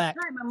Affleck.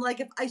 I'm like,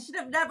 if I should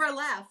have never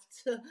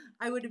left,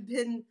 I would have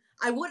been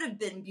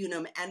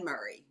Bunham and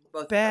Murray.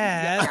 Both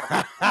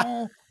Beth.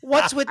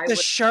 What's with the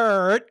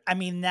shirt? I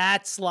mean,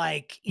 that's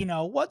like,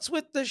 what's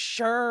with the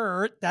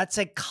shirt? That's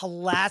a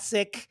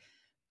classic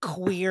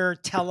queer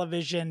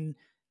television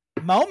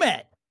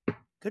moment.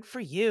 Good for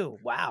you.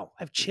 Wow.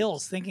 I have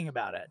chills thinking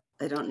about it.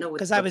 I don't know.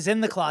 Because I was in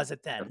the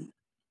closet then.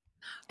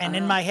 And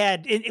in my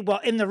head,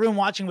 in the room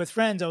watching with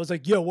friends, I was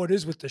like, yo, what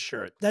is with the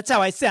shirt? That's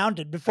how I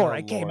sounded before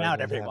I came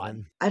out,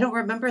 everyone. I don't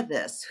remember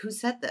this. Who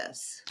said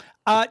this?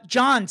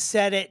 John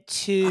said it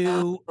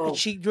to,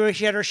 she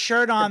had her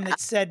shirt on that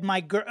said,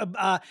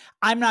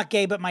 I'm not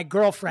gay, but my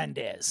girlfriend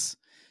is.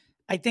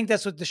 I think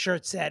that's what the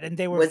shirt said. And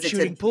they were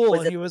shooting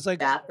pool. And he was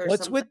like,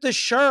 what's with the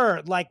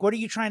shirt? Like, what are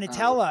you trying to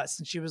tell us?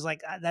 And she was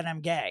like, that I'm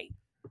gay.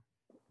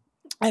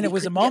 And it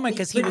was a moment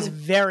because he was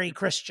very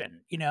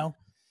Christian,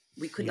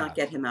 We could not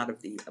get him out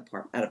of the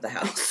apartment, out of the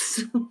house.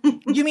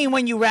 You mean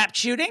when you wrapped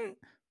shooting?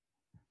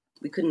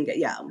 We couldn't get,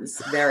 it was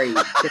very.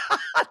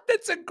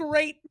 That's a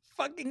great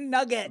fucking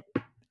nugget.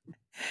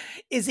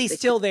 Is he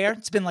still there?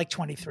 It's been like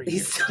 23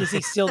 years. Is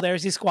he still there?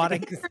 Is he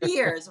squatting?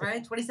 Years,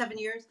 right? 27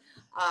 years.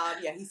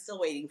 Yeah, he's still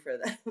waiting for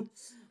that.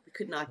 We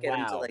could not get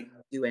him to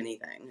do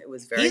anything. It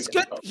was very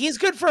difficult. He's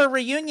good for a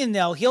reunion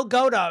though. He'll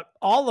go to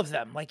all of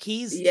them. Like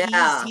he's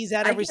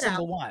at every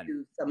single one.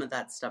 Do some of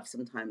that stuff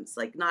sometimes,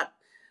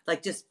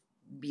 just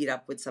beat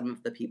up with some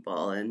of the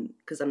people, and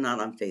because I'm not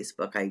on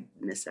Facebook, I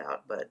miss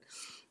out. But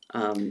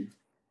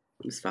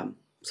it was fun.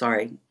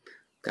 Sorry.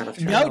 Got off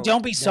track. No,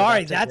 don't be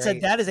sorry.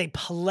 That is a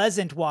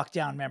pleasant walk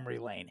down memory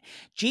lane.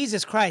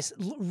 Jesus Christ.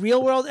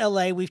 Real World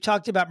LA. We've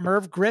talked about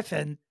Merv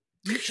Griffin.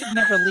 You should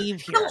never leave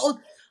here.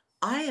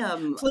 I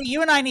am.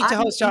 You and I need to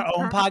host our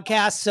own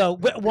podcast. So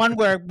one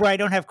where I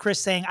don't have Chris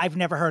saying, I've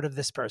never heard of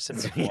this person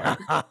before.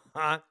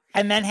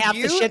 And then half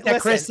the shit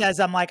that Chris says,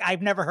 I'm like,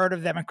 I've never heard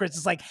of them. And Chris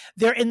is like,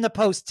 they're in the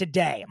post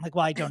today. I'm like,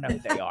 well, I don't know who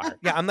they are.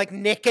 Yeah, I'm like,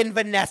 Nick and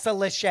Vanessa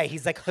Lachey.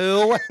 He's like,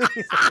 who?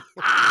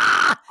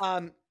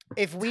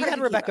 If we had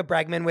Rebecca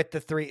Bregman with the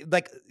three,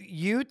 like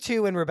you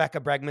two and Rebecca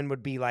Bregman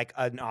would be like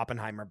an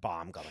Oppenheimer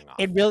bomb going off.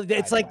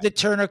 It's like the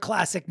Turner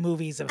Classic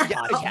Movies of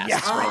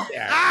podcasts right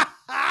there.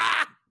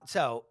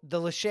 So the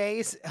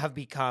Lacheys have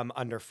become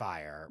under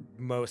fire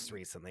most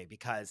recently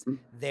because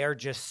they're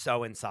just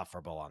so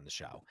insufferable on the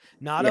show.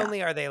 Not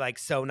only are they like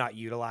so not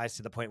utilized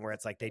to the point where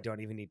it's like they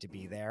don't even need to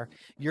be there.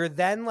 You're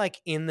then like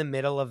in the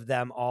middle of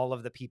them, all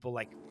of the people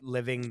like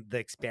living the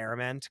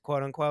experiment,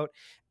 quote unquote.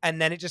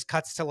 And then it just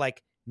cuts to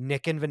like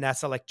Nick and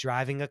Vanessa like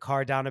driving a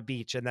car down a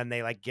beach, and then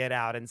they like get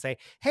out and say,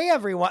 hey,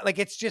 everyone. Like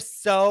it's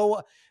just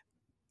so...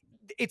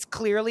 It's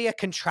clearly a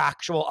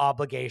contractual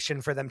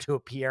obligation for them to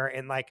appear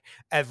in like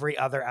every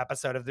other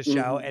episode of the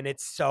show. And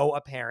it's so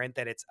apparent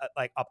that it's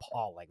like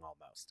appalling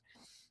almost.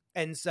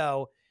 And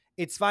so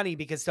it's funny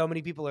because so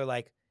many people are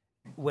like,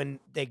 when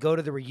they go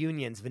to the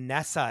reunions,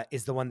 Vanessa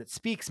is the one that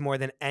speaks more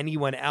than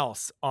anyone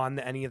else on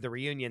any of the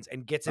reunions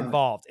and gets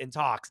involved and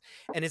talks.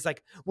 And it's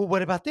like, well,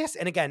 what about this?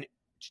 And again,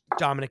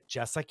 Dominic,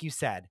 just like you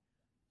said,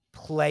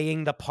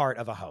 playing the part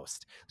of a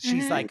host.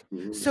 She's like,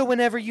 so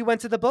whenever you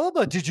went to the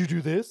Boba, did you do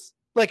this?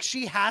 Like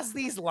she has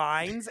these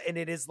lines and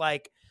it is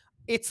like,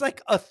 it's like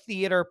a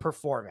theater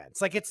performance.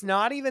 Like it's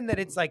not even that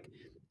it's like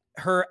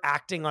her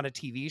acting on a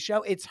TV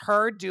show. It's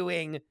her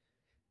doing,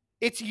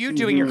 it's you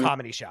doing your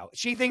comedy show.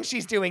 She thinks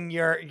she's doing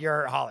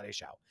your holiday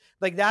show.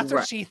 Like that's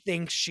what she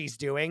thinks she's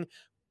doing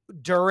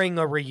during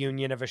a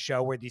reunion of a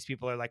show where these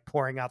people are like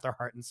pouring out their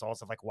heart and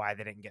souls of like why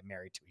they didn't get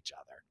married to each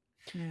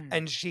other.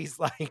 And she's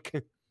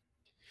like,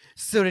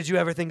 so did you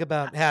ever think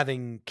about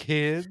having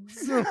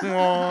kids?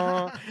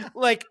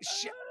 Like,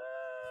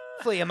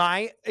 am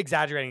I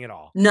exaggerating at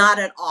all? Not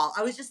at all.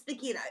 I was just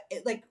thinking,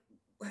 like,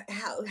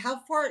 how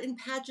far in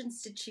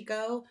pageants did she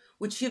go?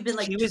 Would she have been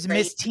like? She was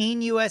Miss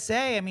Teen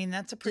USA. I mean,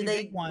 that's a pretty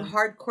big one.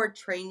 Hardcore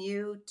train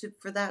you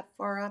for that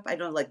far up? I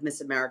don't like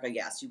Miss America.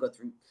 Yes, you go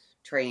through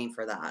training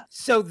for that.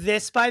 So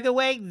this, by the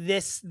way,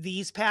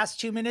 these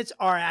past 2 minutes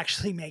are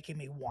actually making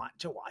me want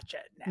to watch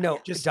it now. No,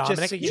 just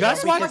Dominic, so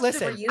just watch.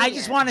 Listen, I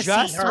just want to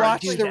just see her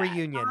watch do the that.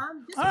 reunion.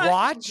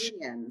 Watch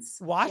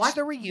Watch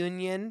the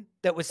reunion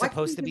that was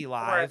supposed to be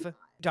live.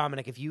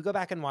 Dominic, if you go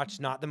back and watch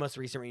not the most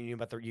recent reunion,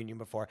 but the reunion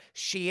before,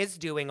 she is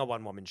doing a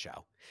one-woman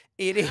show.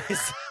 It is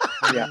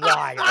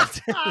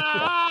wild.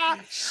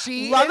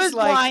 Love is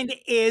Blind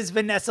is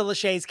Vanessa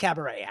Lachey's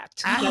cabaret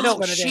act. No,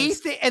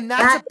 and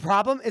that's the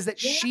problem is that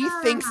she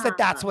thinks that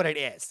that's what it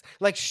is.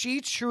 Like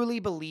she truly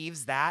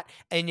believes that,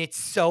 and it's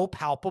so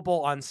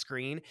palpable on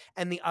screen,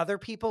 and the other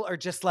people are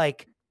just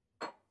like,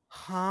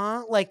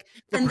 huh? Like,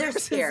 and they're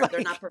scared.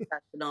 They're not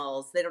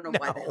professionals. They don't know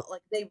why the hell.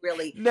 Like they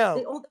really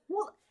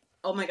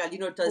oh my God, you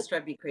know what does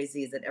drive me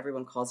crazy is that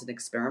everyone calls it an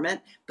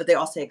experiment, but they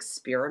all say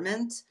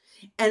experiment.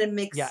 And it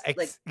makes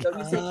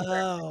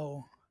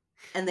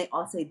and they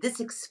all say this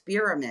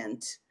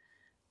experiment,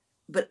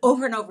 but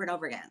over and over and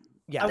over again.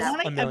 Yeah,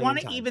 I want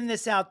to even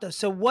this out though.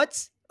 So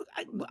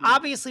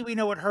obviously we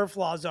know what her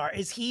flaws are.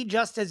 Is he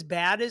just as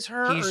bad as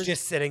her? He's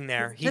just sitting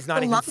there. He's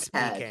not even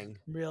speaking.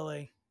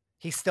 Really?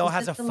 He still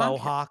has a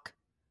faux hawk.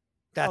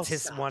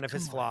 That's one of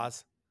his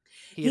flaws.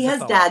 He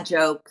has dad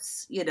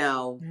jokes,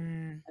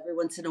 every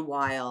once in a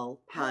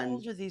while. How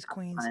old are these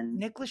queens?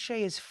 Nick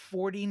Lachey is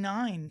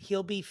 49.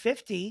 He'll be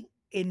 50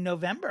 in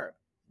November.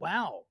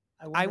 Wow.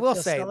 I will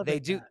say they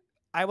do.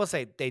 I will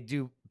say they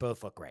do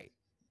both look great.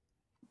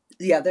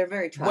 Yeah, they're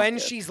very attractive. When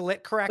she's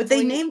lit correctly. But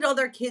they named all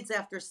their kids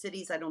after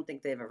cities I don't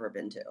think they've ever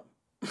been to.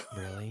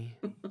 Really?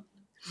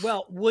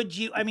 Well, would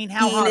you? I mean,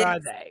 how hot are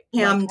they?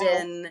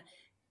 Camden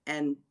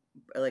and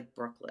like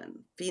Brooklyn.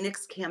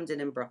 Phoenix,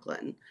 Camden, and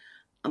Brooklyn.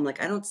 I'm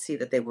like, I don't see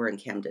that they were in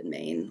Camden,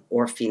 Maine,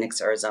 or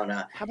Phoenix,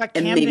 Arizona. How about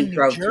Camden,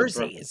 New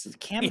Jersey?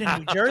 Camden,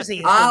 New Jersey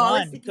is the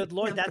one. Good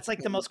Lord, that's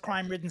like the most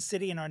crime-ridden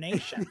city in our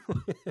nation.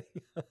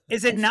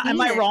 Is it not? Am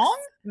I wrong?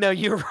 No,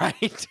 you're right.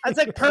 It's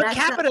like per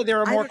capita,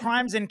 there are more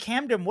crimes in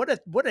Camden. What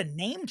a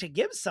name to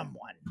give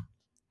someone.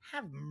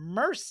 Have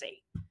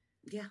mercy.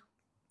 Yeah.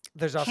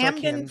 There's also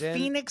Camden,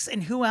 Phoenix,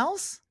 and who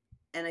else?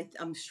 And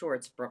I'm sure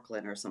it's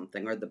Brooklyn or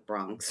something, or the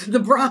Bronx. The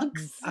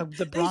Bronx.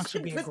 The Bronx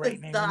would be a great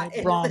name.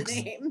 Bronx.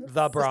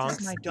 The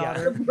Bronx. My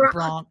daughter,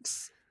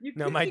 Bronx.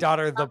 No, my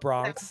daughter, the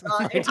Bronx.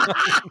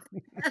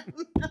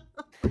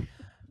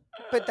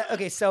 But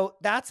okay, so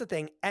that's the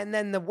thing. And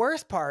then the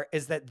worst part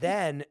is that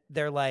then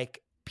they're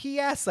like,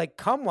 P.S. like,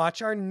 come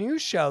watch our new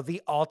show,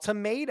 The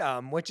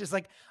Ultimatum, which is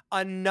like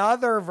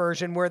another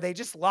version where they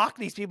just lock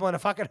these people in a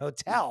fucking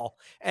hotel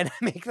and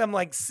make them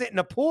like sit in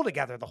a pool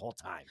together the whole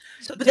time.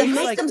 So but they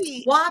make them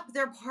swap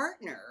their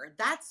partner.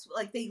 That's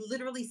like, they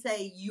literally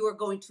say you are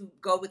going to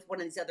go with one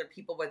of these other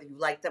people, whether you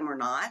like them or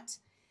not.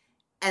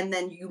 And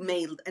then you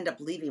may end up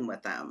leaving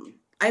with them.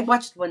 I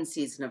watched one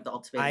season of The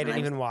Ultimatum. I didn't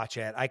even watch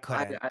it. I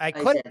couldn't. I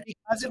couldn't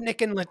because of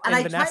Nick and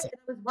Vanessa. I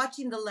was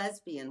watching the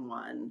lesbian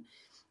one.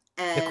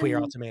 The Queer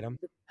Ultimatum.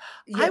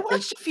 Yeah, I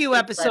watched a few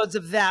episodes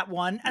of that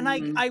one, and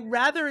I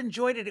rather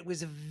enjoyed it. It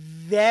was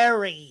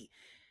very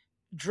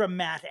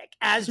dramatic.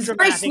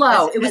 Very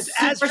slow. It was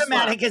as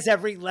dramatic as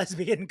every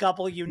lesbian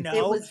couple you know.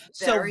 It was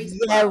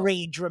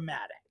very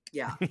dramatic.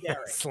 Yeah,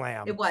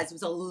 slam. It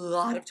was a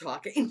lot of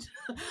talking.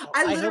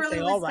 I hope they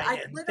all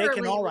write in. They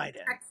can all write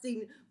in.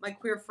 Texting my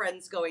queer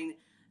friends, going,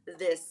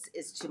 "This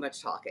is too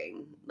much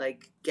talking.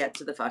 Like, get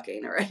to the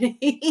fucking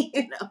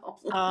already."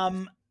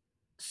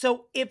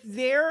 So if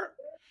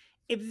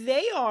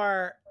they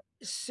are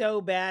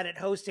so bad at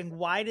hosting,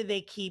 why do they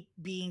keep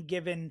being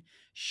given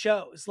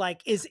shows?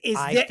 Like, is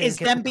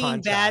them being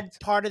bad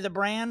part of the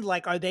brand?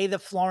 Like, are they the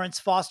Florence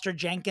Foster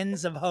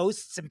Jenkins of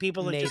hosts, and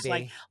people are just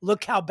like,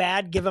 look how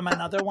bad, give them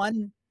another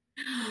one?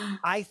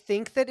 I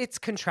think that it's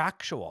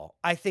contractual.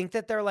 I think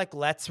that they're like,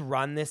 let's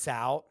run this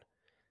out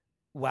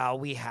while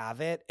we have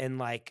it, and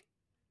like,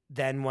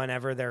 then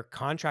whenever their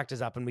contract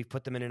is up and we've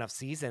put them in enough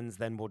seasons,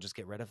 then we'll just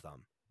get rid of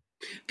them.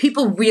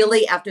 People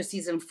really, after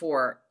season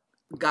 4,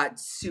 got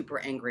super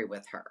angry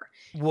with her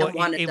and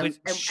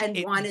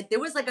wanted there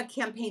was like a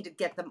campaign to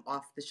get them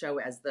off the show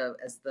as the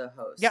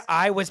host. Yeah,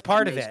 I was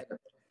part of it.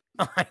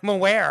 I'm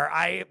aware.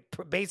 I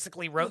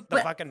basically wrote the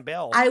fucking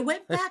bill. I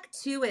went back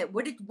to it.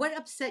 What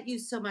upset you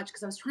so much?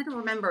 Because I was trying to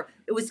remember.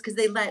 It was because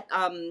they let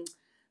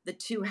the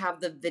two have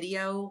the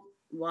video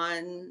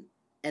one.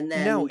 And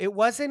then no, it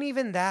wasn't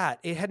even that.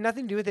 It had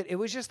nothing to do with it. It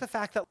was just the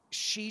fact that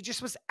she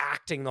just was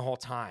acting the whole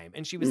time.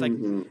 And she was like,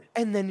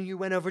 and then you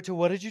went over to,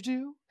 what did you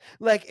do?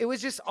 Like, it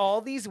was just all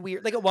these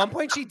weird, like at one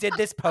point she did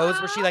this pose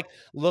where she like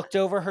looked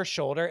over her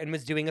shoulder and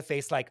was doing a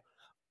face like,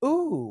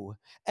 ooh.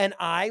 And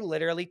I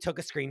literally took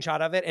a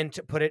screenshot of it and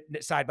put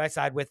it side by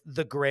side with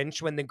the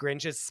Grinch when the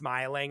Grinch is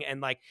smiling and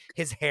like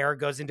his hair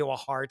goes into a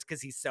heart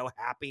because he's so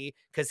happy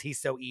because he's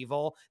so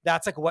evil.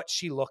 That's like what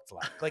she looked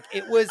like. Like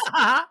it was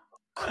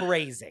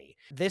crazy.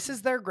 This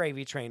is their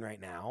gravy train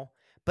right now,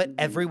 but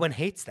everyone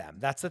hates them.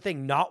 That's the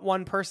thing. Not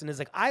one person is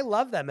like, I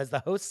love them as the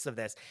hosts of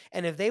this.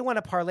 And if they want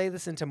to parlay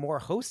this into more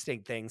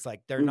hosting things,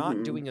 like they're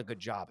not doing a good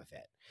job of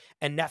it.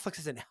 And Netflix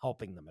isn't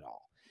helping them at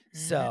all.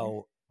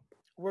 So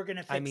we're going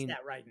to fix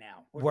that right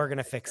now. We're going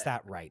to fix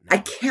that right now. I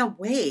can't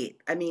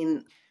wait. I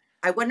mean,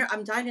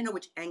 I'm dying to know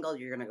which angle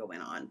you're going to go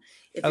in on.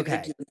 If you're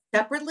going to do them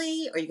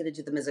separately, or you're going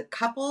to do them as a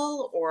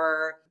couple,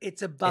 or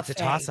it's a buffet.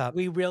 It's a toss-up.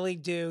 We really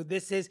do.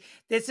 This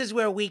is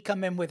where we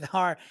come in with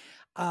our.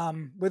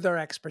 with our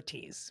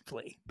expertise,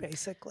 Flea,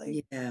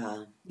 basically.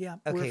 Yeah. Yeah,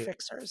 Okay. we're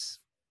fixers.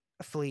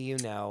 Flea, you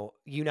know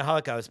how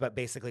it goes, but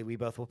basically we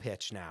both will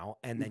pitch now,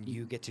 and then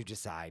you get to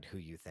decide who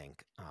you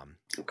think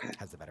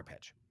has the better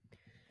pitch.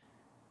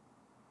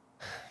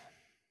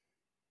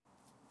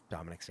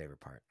 Dominic's favorite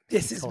part.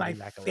 This He's is my holding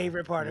back a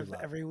favorite laugh. part of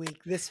every week.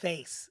 This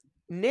face.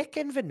 Nick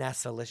and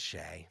Vanessa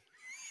Lachey.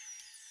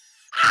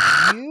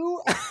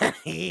 You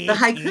The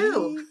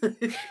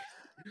haiku.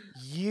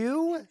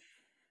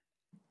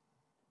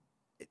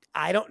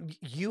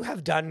 You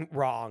have done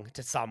wrong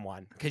to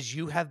someone because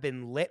you have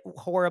been lit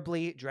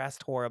horribly,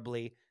 dressed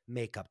horribly,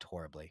 makeuped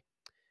horribly.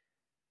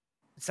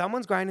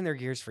 Someone's grinding their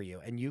gears for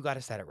you, and you got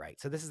to set it right.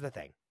 So this is the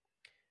thing.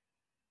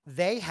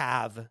 They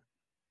have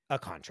a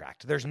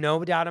contract. There's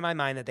no doubt in my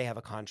mind that they have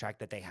a contract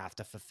that they have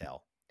to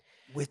fulfill.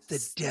 With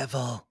the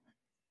devil.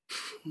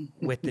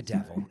 With the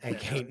devil.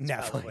 Okay,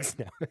 Netflix.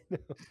 No.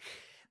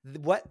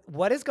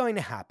 What is going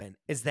to happen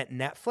is that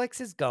Netflix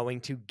is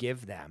going to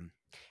give them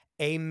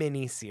a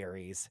mini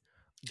series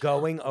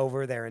going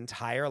over their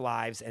entire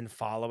lives and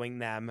following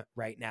them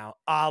right now,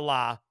 a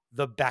la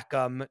the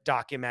Beckham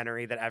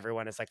documentary that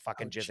everyone is like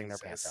fucking jizzing their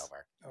pants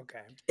over.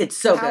 Okay. It's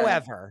so good.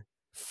 However,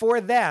 for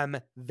them,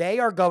 they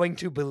are going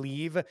to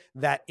believe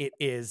that it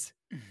is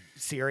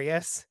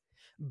serious,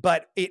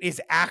 but it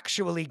is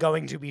actually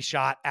going to be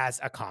shot as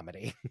a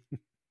comedy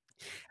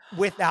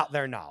without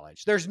their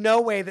knowledge. There's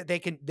no way that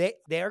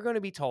they are going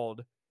to be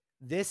told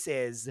this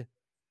is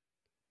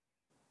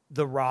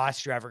the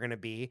rawest you're ever going to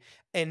be.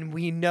 And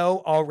we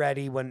know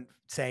already when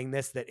saying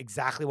this that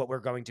exactly what we're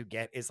going to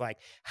get is like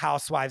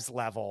Housewives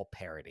level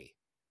parody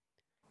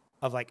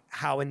of like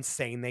how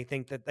insane they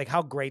think that, like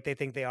how great they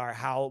think they are,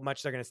 how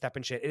much they're going to step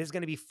in shit. It is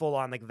going to be full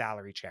on like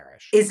Valerie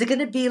Cherish. Is it going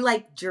to be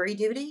like Jury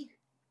Duty?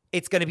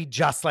 It's going to be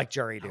just like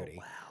Jury Duty. Oh,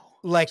 wow.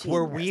 Like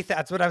Genius.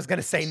 that's what I was going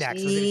to say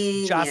next.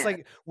 It's just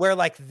like where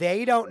like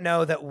they don't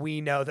know that we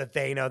know that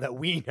they know that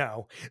we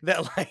know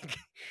that like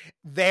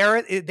they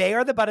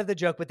are the butt of the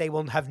joke, but they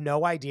will have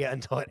no idea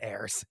until it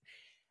airs.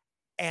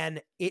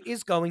 And it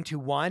is going to,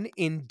 one,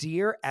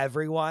 endear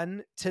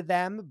everyone to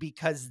them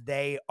because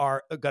they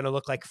are going to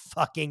look like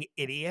fucking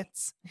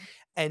idiots.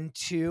 And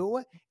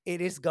two, it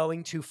is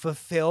going to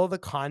fulfill the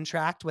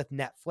contract with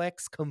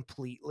Netflix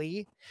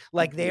completely.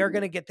 Like they are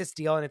going to get this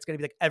deal and it's going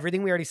to be like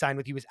everything we already signed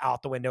with you is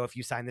out the window if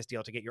you sign this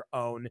deal to get your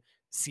own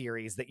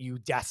series that you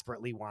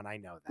desperately want. I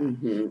know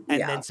that.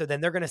 And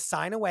then they're going to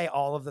sign away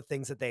all of the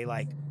things that they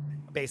like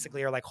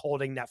basically are like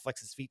holding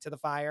Netflix's feet to the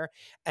fire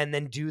and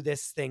then do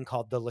this thing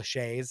called the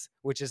Lacheys,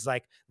 which is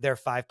like their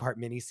 5-part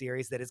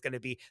miniseries that is going to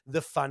be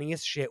the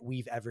funniest shit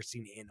we've ever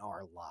seen in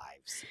our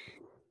lives.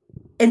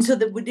 And so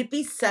would it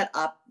be set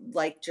up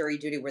like Jury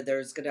Duty where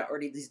there's going to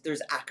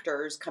there's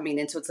actors coming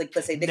in? So it's like,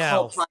 let's say they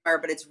call a plumber,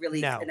 but it's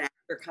really an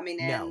actor coming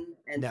in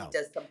and he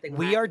does something.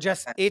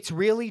 It's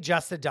really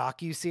just a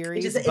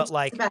docuseries, but it's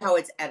like about how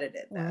it's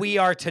edited. Then. We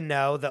are to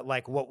know that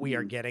like what we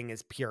are getting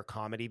is pure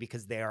comedy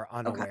because they are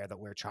unaware that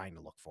we're trying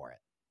to look for it.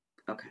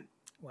 Okay.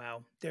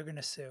 Wow, they're going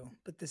to sue,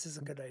 but this is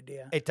a good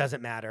idea. It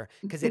doesn't matter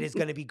because it is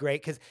going to be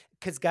great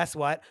because guess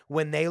what?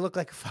 When they look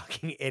like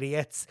fucking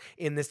idiots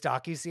in this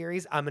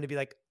docuseries, I'm going to be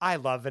like, I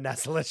love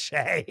Vanessa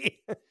Lachey.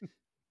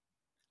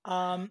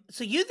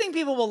 So you think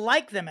people will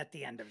like them at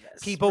the end of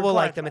this? People will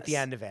like them at the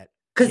end of it.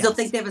 Because they'll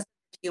think they have a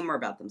humor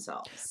about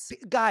themselves.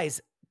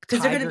 Guys,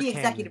 because they're going to be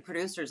executive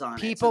producers on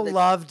people it. People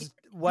loved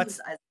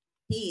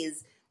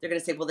they're going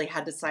to say, well, they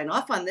had to sign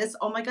off on this.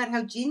 Oh my God,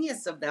 how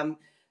genius of them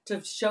to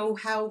show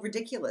how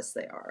ridiculous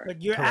they are.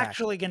 But you're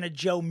actually going to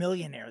Joe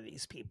Millionaire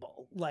these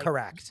people. Like,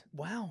 correct.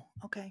 Wow.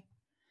 Okay.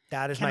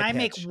 That is Can my I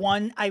pitch. make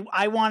one?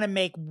 I want to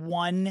make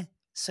one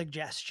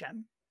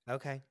suggestion.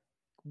 Okay.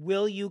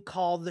 Will you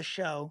call the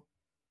show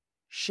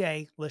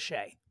Shay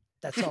Lachey?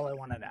 That's all I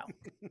want to know.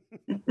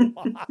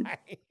 Why?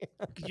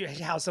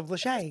 House of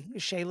Lachey.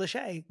 Shay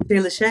Lachey. Shay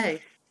Lachey.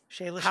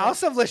 Shay Lachey.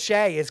 House of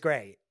Lachey is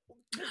great.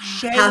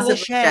 Shay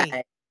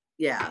Lachey.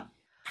 Yeah.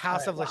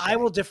 House of Lachey. I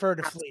will defer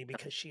to Flea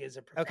because she is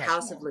a professional.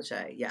 House of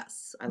Lachey,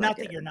 yes. I not like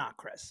that you're not,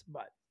 Chris,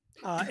 but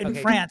in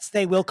France,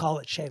 they will call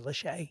it Shay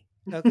Lachey.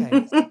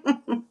 Okay.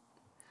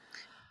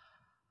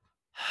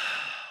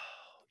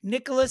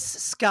 Nicholas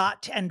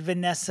Scott and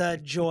Vanessa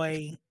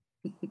Joy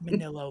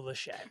Manillo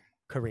Lachey.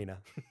 Karina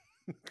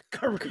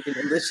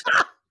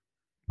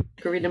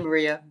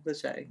Maria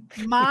Lachey.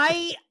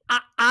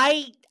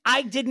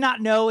 I did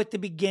not know at the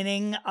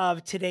beginning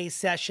of today's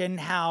session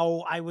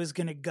how I was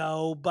going to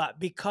go, but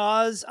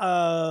because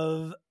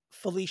of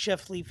Felicia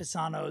Flea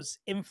Fasano's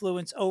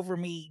influence over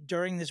me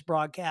during this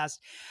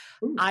broadcast,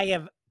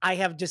 I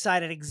have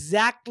decided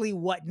exactly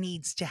what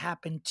needs to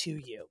happen to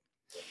you.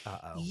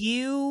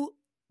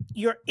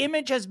 Your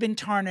image has been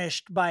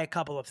tarnished by a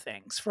couple of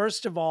things.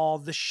 First of all,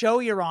 the show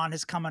you're on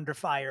has come under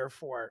fire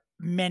for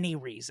many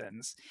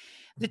reasons.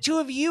 The two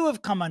of you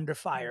have come under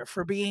fire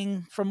for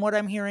being, from what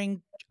I'm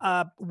hearing,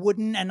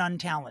 wooden and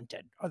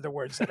untalented are the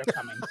words that are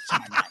coming to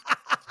my mind.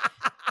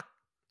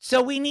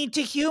 So we need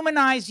to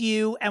humanize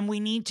you and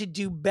we need to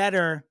do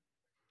better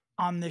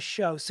on the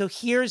show. So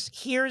here's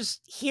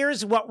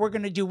what we're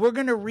going to do. We're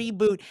going to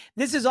reboot.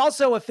 This is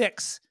also a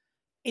fix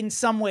in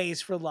some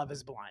ways for Love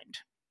is Blind.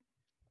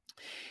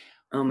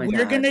 Oh my God.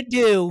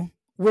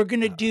 We're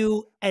going to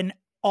do an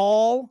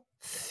all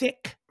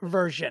thick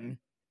version.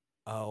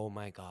 Oh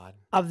my God.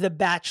 Of The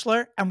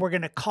Bachelor, and we're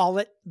going to call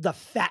it The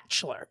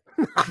Fatchler.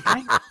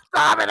 Okay?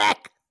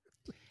 Dominic.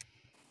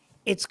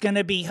 It's going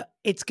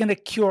to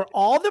cure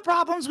all the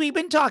problems we've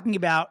been talking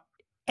about.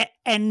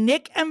 And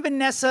Nick and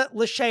Vanessa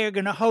Lachey are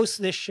going to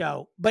host this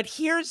show. But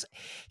here's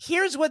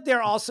what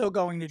they're also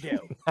going to do.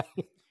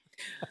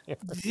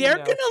 They're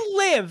going to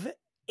live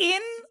in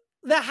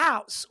the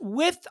house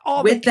with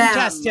the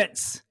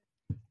contestants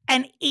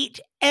and eat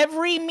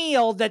every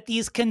meal that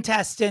these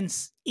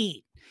contestants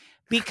eat,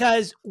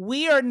 because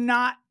we are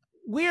not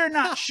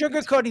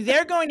sugarcoating.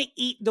 They're going to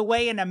eat the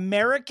way an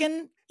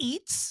American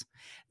eats.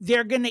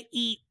 They're going to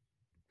eat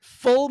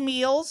full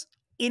meals,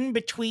 in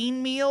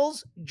between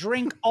meals,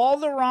 drink all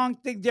the wrong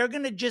things. They're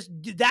going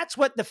to that's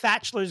what The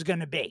Fatchler is going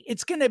to be.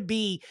 It's going to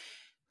be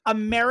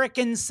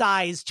American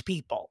sized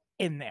people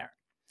in there.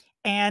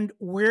 And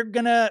we're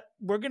going to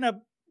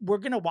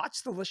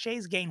watch the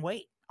Lacheys gain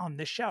weight on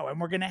this show. And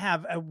we're going to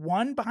have a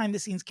one behind the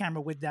scenes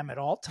camera with them at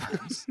all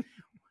times.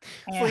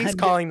 Please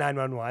calling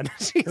 911.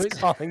 She's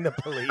calling the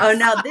police. Oh,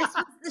 now this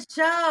was the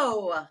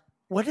show.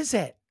 What is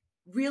it?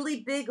 Really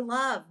Big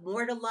Love,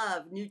 More to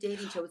Love, new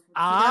dating show.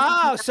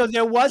 Oh, so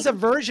there was a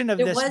version of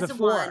this before. There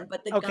was one,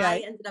 but the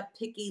guy ended up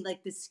picking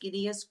like the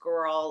skinniest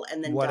girl,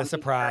 and then what a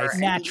surprise!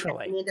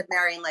 Naturally, he ended up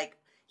marrying like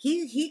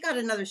he got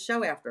another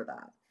show after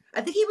that.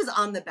 I think he was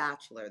on The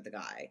Bachelor, the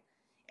guy.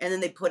 And then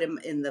they put him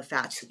in The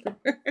Fatchler.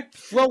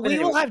 Well, we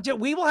will have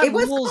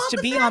rules to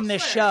be on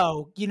this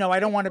show. You know, I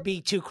don't want to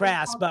be too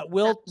crass, but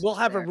we'll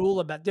have a rule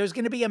about there's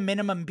going to be a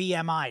minimum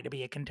BMI to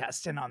be a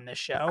contestant on this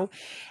show.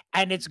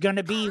 And it's going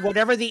to be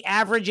whatever the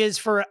average is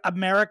for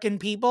American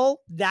people.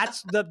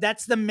 That's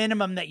the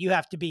minimum that you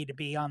have to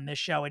be on this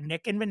show. And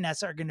Nick and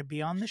Vanessa are going to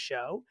be on the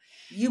show.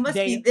 You must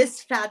be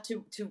this fat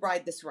to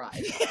ride this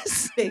ride.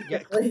 Yes.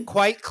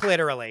 Quite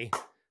literally.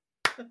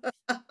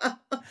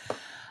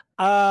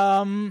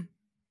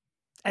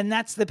 And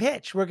that's the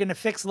pitch. We're going to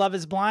fix Love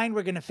is Blind.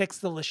 We're going to fix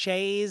the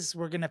Lacheys.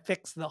 We're going to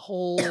fix the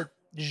whole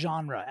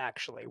genre,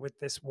 actually, with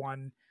this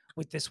one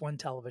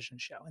television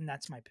show. And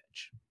that's my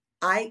pitch.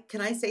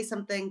 Can I say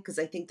something? Because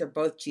I think they're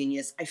both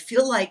genius. I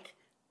feel like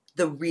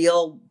the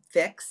real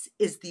fix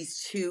is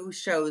these two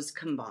shows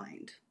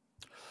combined.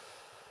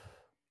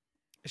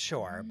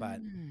 Sure, but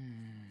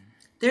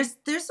there's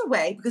a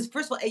way, because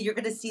first of all, you're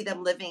going to see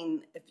them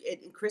living.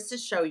 In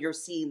Chris's show, you're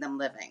seeing them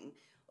living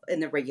in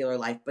their regular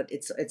life, but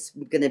it's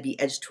going to be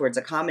edged towards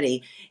a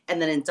comedy.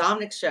 And then in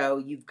Dominic's show,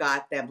 you've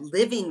got them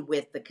living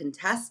with the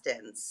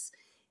contestants.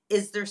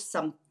 Is there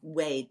some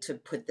way to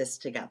put this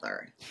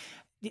together?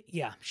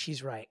 Yeah,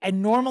 she's right.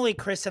 And normally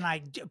Chris and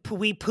I,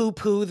 we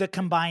poo-poo the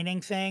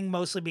combining thing,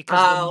 mostly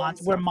because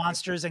we're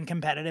monsters and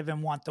competitive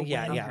and want the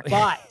winner. Yeah.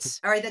 But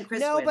all right, then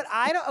Chris wins. But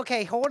I don't.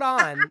 Okay, hold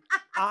on.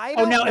 I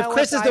don't know if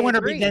Chris is the winner,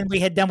 agree.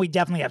 then we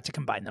definitely have to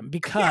combine them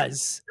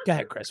because. Go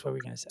ahead, Chris. What were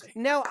we going to say?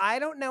 No, I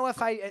don't know if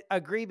I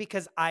agree,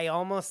 because I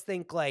almost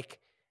think like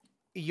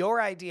your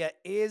idea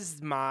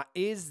is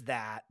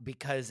that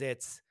because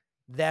it's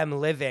them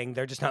living,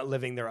 they're just not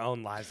living their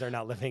own lives. They're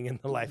not living in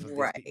the life of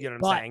right. You know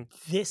what I'm saying?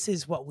 This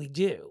is what we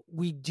do.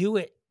 We do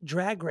it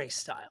Drag Race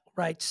style,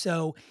 right?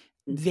 So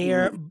you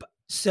have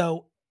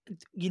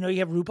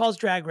RuPaul's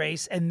Drag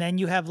Race, and then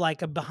you have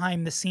like a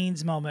behind the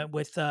scenes moment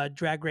with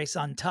Drag Race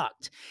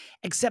Untucked.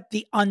 Except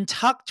the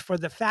Untucked for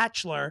The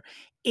Fatchler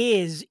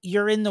is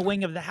you're in the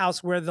wing of the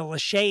house where the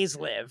Lacheys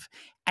live,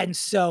 and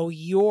so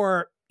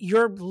you're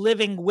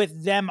living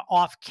with them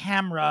off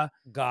camera.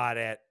 Got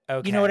it.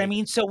 Okay. You know what I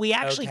mean? So we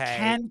actually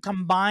can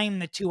combine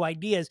the two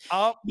ideas.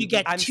 You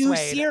get two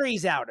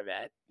series out of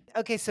it.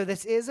 Okay, so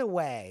this is a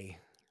way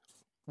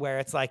where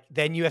it's like,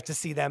 then you have to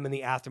see them in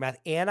the aftermath,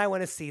 and I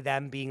want to see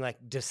them being like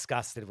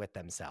disgusted with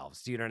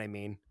themselves. Do you know what I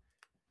mean?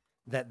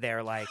 That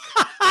they're like,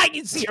 I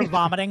can see her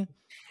vomiting.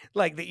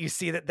 Like that you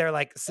see that they're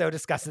like so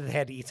disgusted they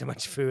had to eat so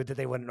much food that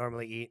they wouldn't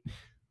normally eat.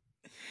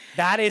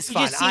 That is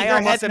fun. I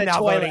almost am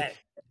now voting.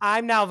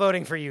 I'm now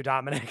voting for you,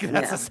 Dominic.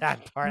 That's the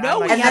sad part.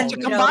 No, we have to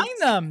combine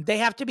them. They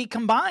have to be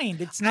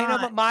combined. It's not. I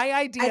know, but my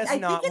idea is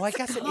not. Well, I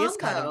guess it is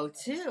kind of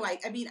too.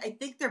 I mean, I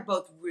think they're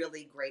both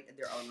really great in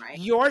their own right.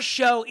 Your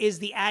show is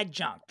the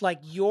adjunct. Like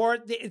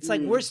it's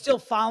like we're still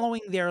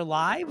following their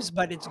lives,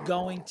 but it's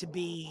going to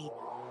be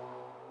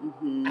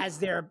as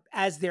they're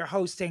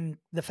hosting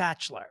The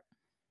Fatchler.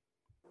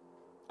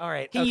 All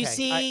right. Can you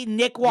see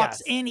Nick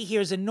walks in, he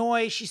hears a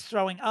noise, she's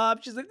throwing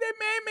up. She's like, they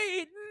made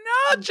me eat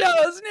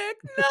nachos, Nick,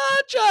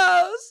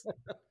 nachos.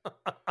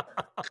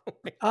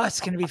 Oh, it's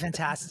going to be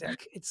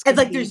fantastic. It's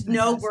like there's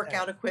no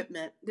workout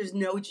equipment. There's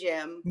no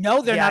gym.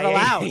 No, they're not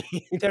allowed.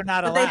 They're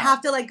not allowed. They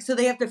have to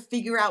they have to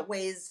figure out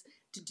ways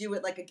to do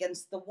it like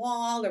against the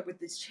wall or with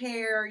this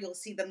chair. You'll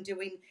see them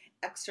doing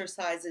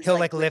exercises. He'll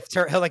like lift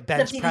her. He'll like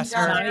bench press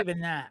her. Not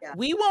even that. Yeah.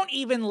 We won't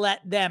even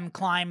let them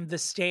climb the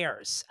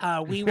stairs.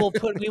 We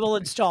will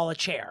install a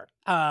chair,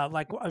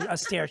 like a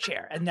stair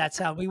chair, and that's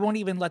how we won't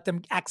even let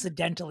them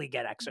accidentally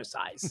get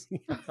exercise.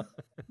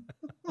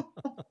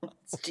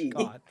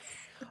 God.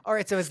 All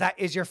right. So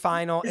is your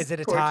final? Is it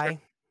a tie?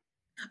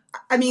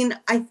 I mean,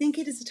 I think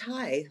it is a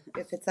tie.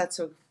 If it's that,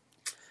 so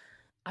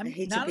I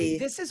hate to be.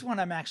 This is one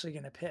I'm actually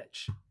going to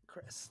pitch,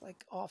 Chris.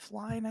 Like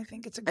offline, I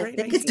think it's a great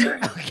idea.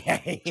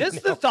 Okay.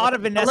 Just the thought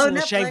of Vanessa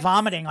Lachey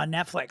vomiting on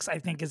Netflix, I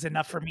think, is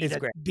enough for me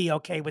to be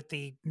okay with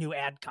the new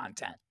ad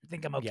content. I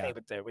think I'm okay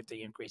with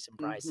the increase in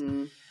price.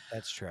 Mm-hmm.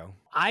 That's true.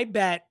 I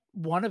bet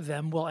one of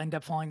them will end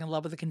up falling in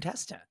love with a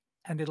contestant,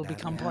 and it'll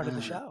become part of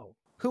the show.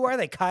 Who are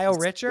they? Kyle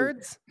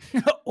Richards?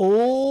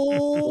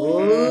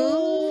 Oh.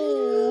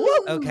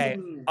 Okay.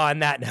 On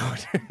that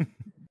note.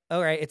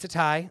 All right. It's a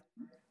tie.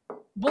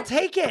 We'll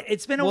take it.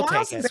 It's been a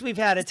while since we've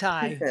had a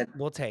tie.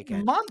 We'll take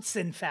it. Months,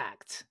 in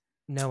fact.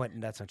 No,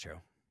 that's not true.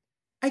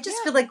 I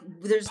just feel like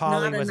there's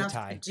Polly not was a enough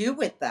tie. to do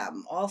with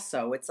them.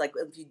 Also, it's like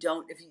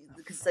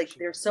because like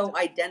they're so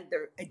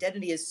their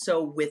identity is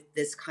so with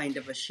this kind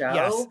of a show.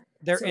 Yes,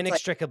 they're so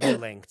inextricably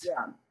linked.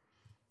 Yeah.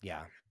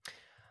 Yeah.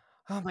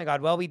 Oh my God.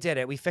 Well, we did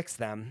it. We fixed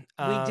them.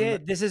 We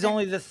did. This is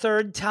only the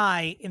third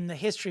tie in the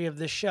history of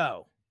the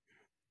show.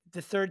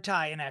 The third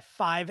tie in a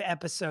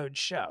 5-episode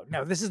show.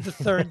 No, this is the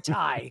third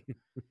tie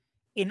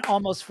in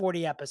almost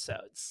 40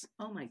 episodes.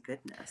 Oh my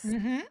goodness.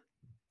 Mm-hmm.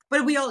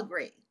 But we all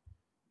agree.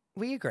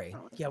 We agree.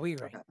 Yeah, we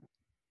agree.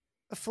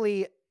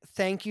 Flea,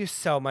 thank you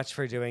so much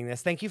for doing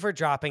this. Thank you for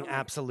dropping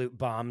absolute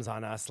bombs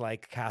on us,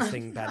 like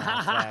casting Ben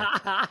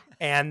Affleck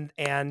and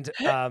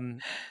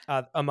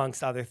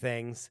amongst other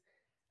things.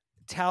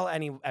 Tell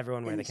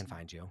everyone where they can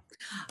find you.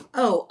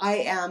 Oh, I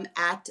am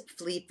at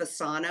Flea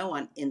Fasano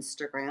on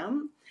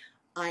Instagram.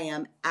 I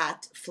am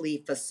at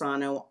Flea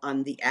Fasano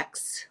on the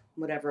X,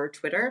 whatever,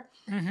 Twitter.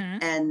 Mm-hmm.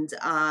 And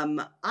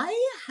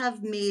I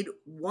have made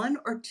 1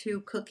 or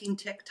 2 cooking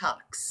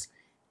TikToks.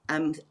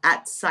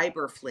 At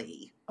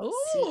Cyberflea.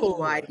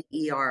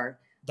 CYBER.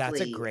 That's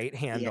a great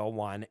handle,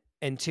 1.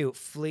 And 2,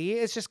 Flea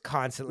is just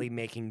constantly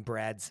making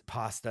breads,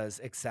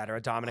 pastas,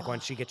 etc. Dominic,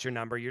 once she gets your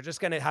number, you're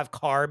just going to have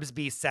carbs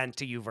be sent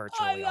to you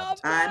virtually.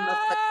 I'm a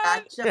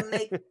focaccia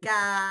maker.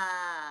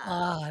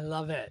 Oh, I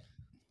love it.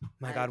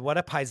 My God, what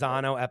a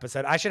Paisano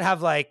episode. I should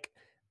have like,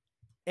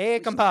 hey,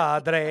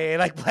 compadre,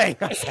 like playing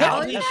us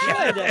out. We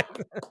should.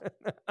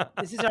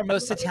 This is our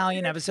most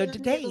Italian episode to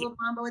date. A little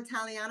Mambo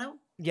Italiano?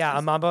 Yeah,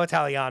 a Mambo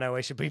Italiano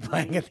we should be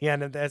playing at the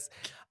end of this.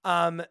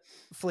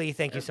 Flea,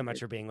 thank you so much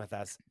for being with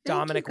us.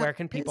 Dominic, where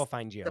can people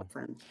find you?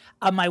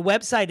 My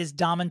website is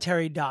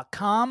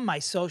domentary.com. My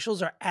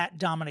socials are at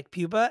Dominic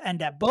Puba.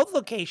 And at both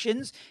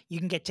locations, you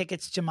can get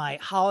tickets to my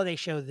holiday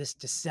show this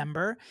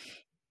December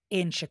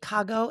in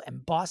Chicago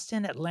and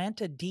Boston,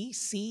 Atlanta,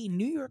 D.C.,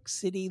 New York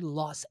City,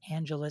 Los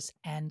Angeles,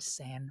 and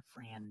San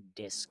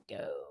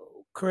Francisco.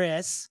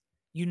 Chris,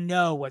 you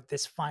know what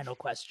this final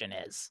question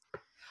is.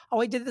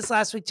 Oh, I did this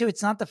last week too.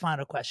 It's not the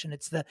final question.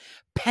 It's the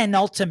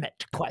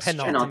penultimate question.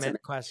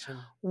 Penultimate question.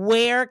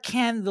 Where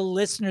can the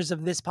listeners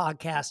of this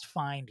podcast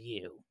find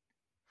you?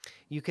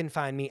 You can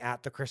find me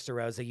at the Krista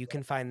Rosa. You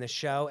can find the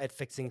show at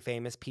Fixing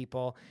Famous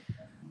People.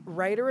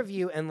 Write a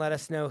review and let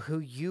us know who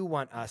you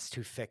want us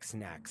to fix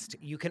next.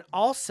 You can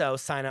also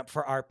sign up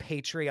for our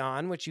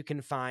Patreon, which you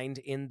can find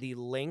in the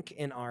link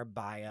in our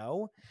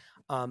bio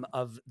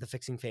of the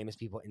Fixing Famous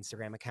People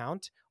Instagram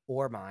account,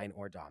 or mine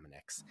or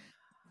Dominic's.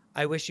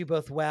 I wish you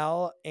both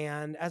well,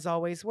 and as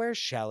always, where's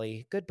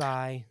Shelley?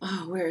 Goodbye.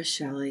 Oh, where's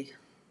Shelley?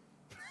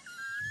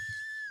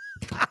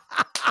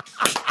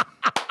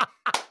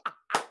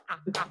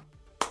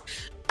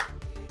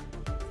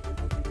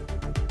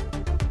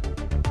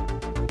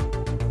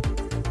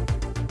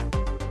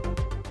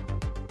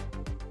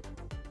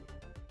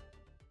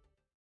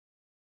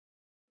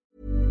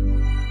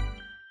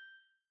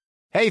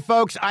 Hey,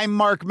 folks, I'm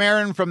Mark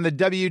Maron from the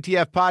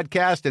WTF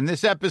Podcast, and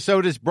this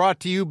episode is brought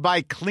to you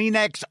by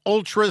Kleenex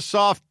Ultra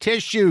Soft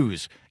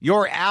Tissues,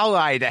 your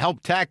ally to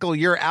help tackle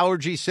your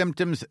allergy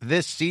symptoms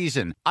this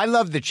season. I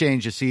love the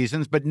change of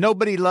seasons, but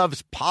nobody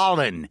loves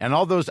pollen and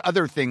all those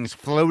other things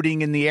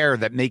floating in the air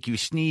that make you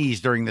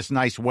sneeze during this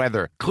nice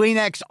weather.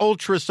 Kleenex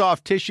Ultra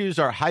Soft Tissues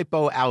are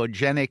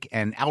hypoallergenic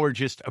and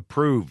allergist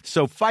approved,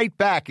 so fight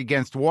back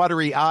against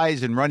watery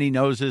eyes and runny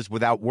noses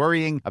without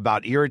worrying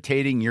about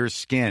irritating your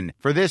skin.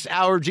 For this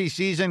allergy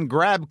season,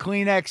 grab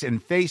Kleenex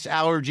and face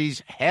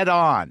allergies head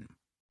on.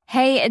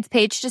 Hey, it's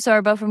Paige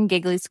DeSorbo from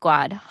Giggly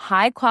Squad.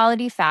 High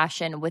quality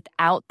fashion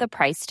without the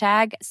price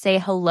tag. Say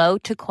hello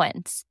to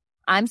Quince.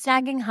 I'm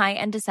snagging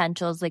high-end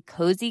essentials like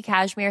cozy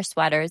cashmere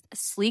sweaters,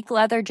 sleek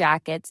leather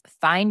jackets,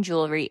 fine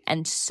jewelry,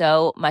 and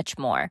so much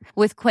more.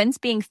 With Quince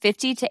being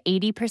 50 to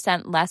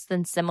 80% less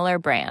than similar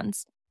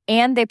brands.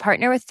 And they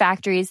partner with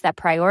factories that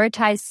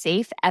prioritize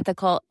safe,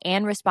 ethical,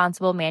 and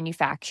responsible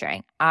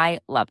manufacturing. I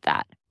love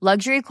that.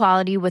 Luxury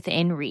quality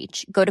within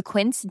reach. Go to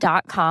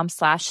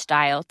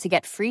quince.com/style to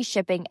get free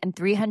shipping and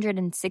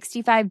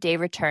 365-day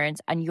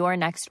returns on your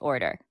next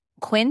order.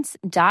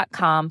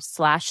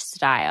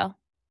 Quince.com/style.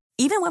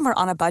 Even when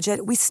we're on a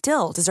budget, we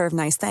still deserve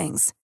nice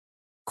things.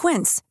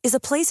 Quince is a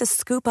place to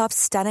scoop up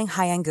stunning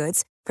high-end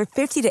goods for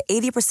 50 to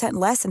 80%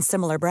 less than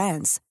similar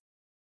brands.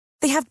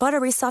 They have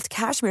buttery soft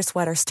cashmere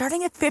sweaters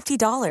starting at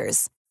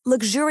 $50,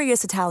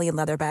 luxurious Italian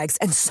leather bags,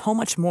 and so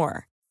much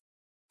more.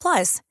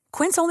 Plus,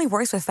 Quince only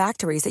works with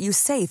factories that use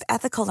safe,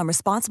 ethical, and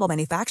responsible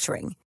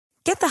manufacturing.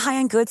 Get the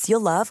high-end goods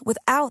you'll love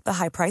without the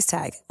high price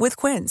tag with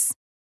Quince.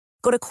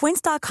 Go to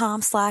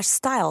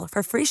quince.com/style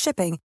for free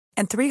shipping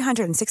and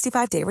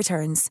 365-day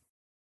returns.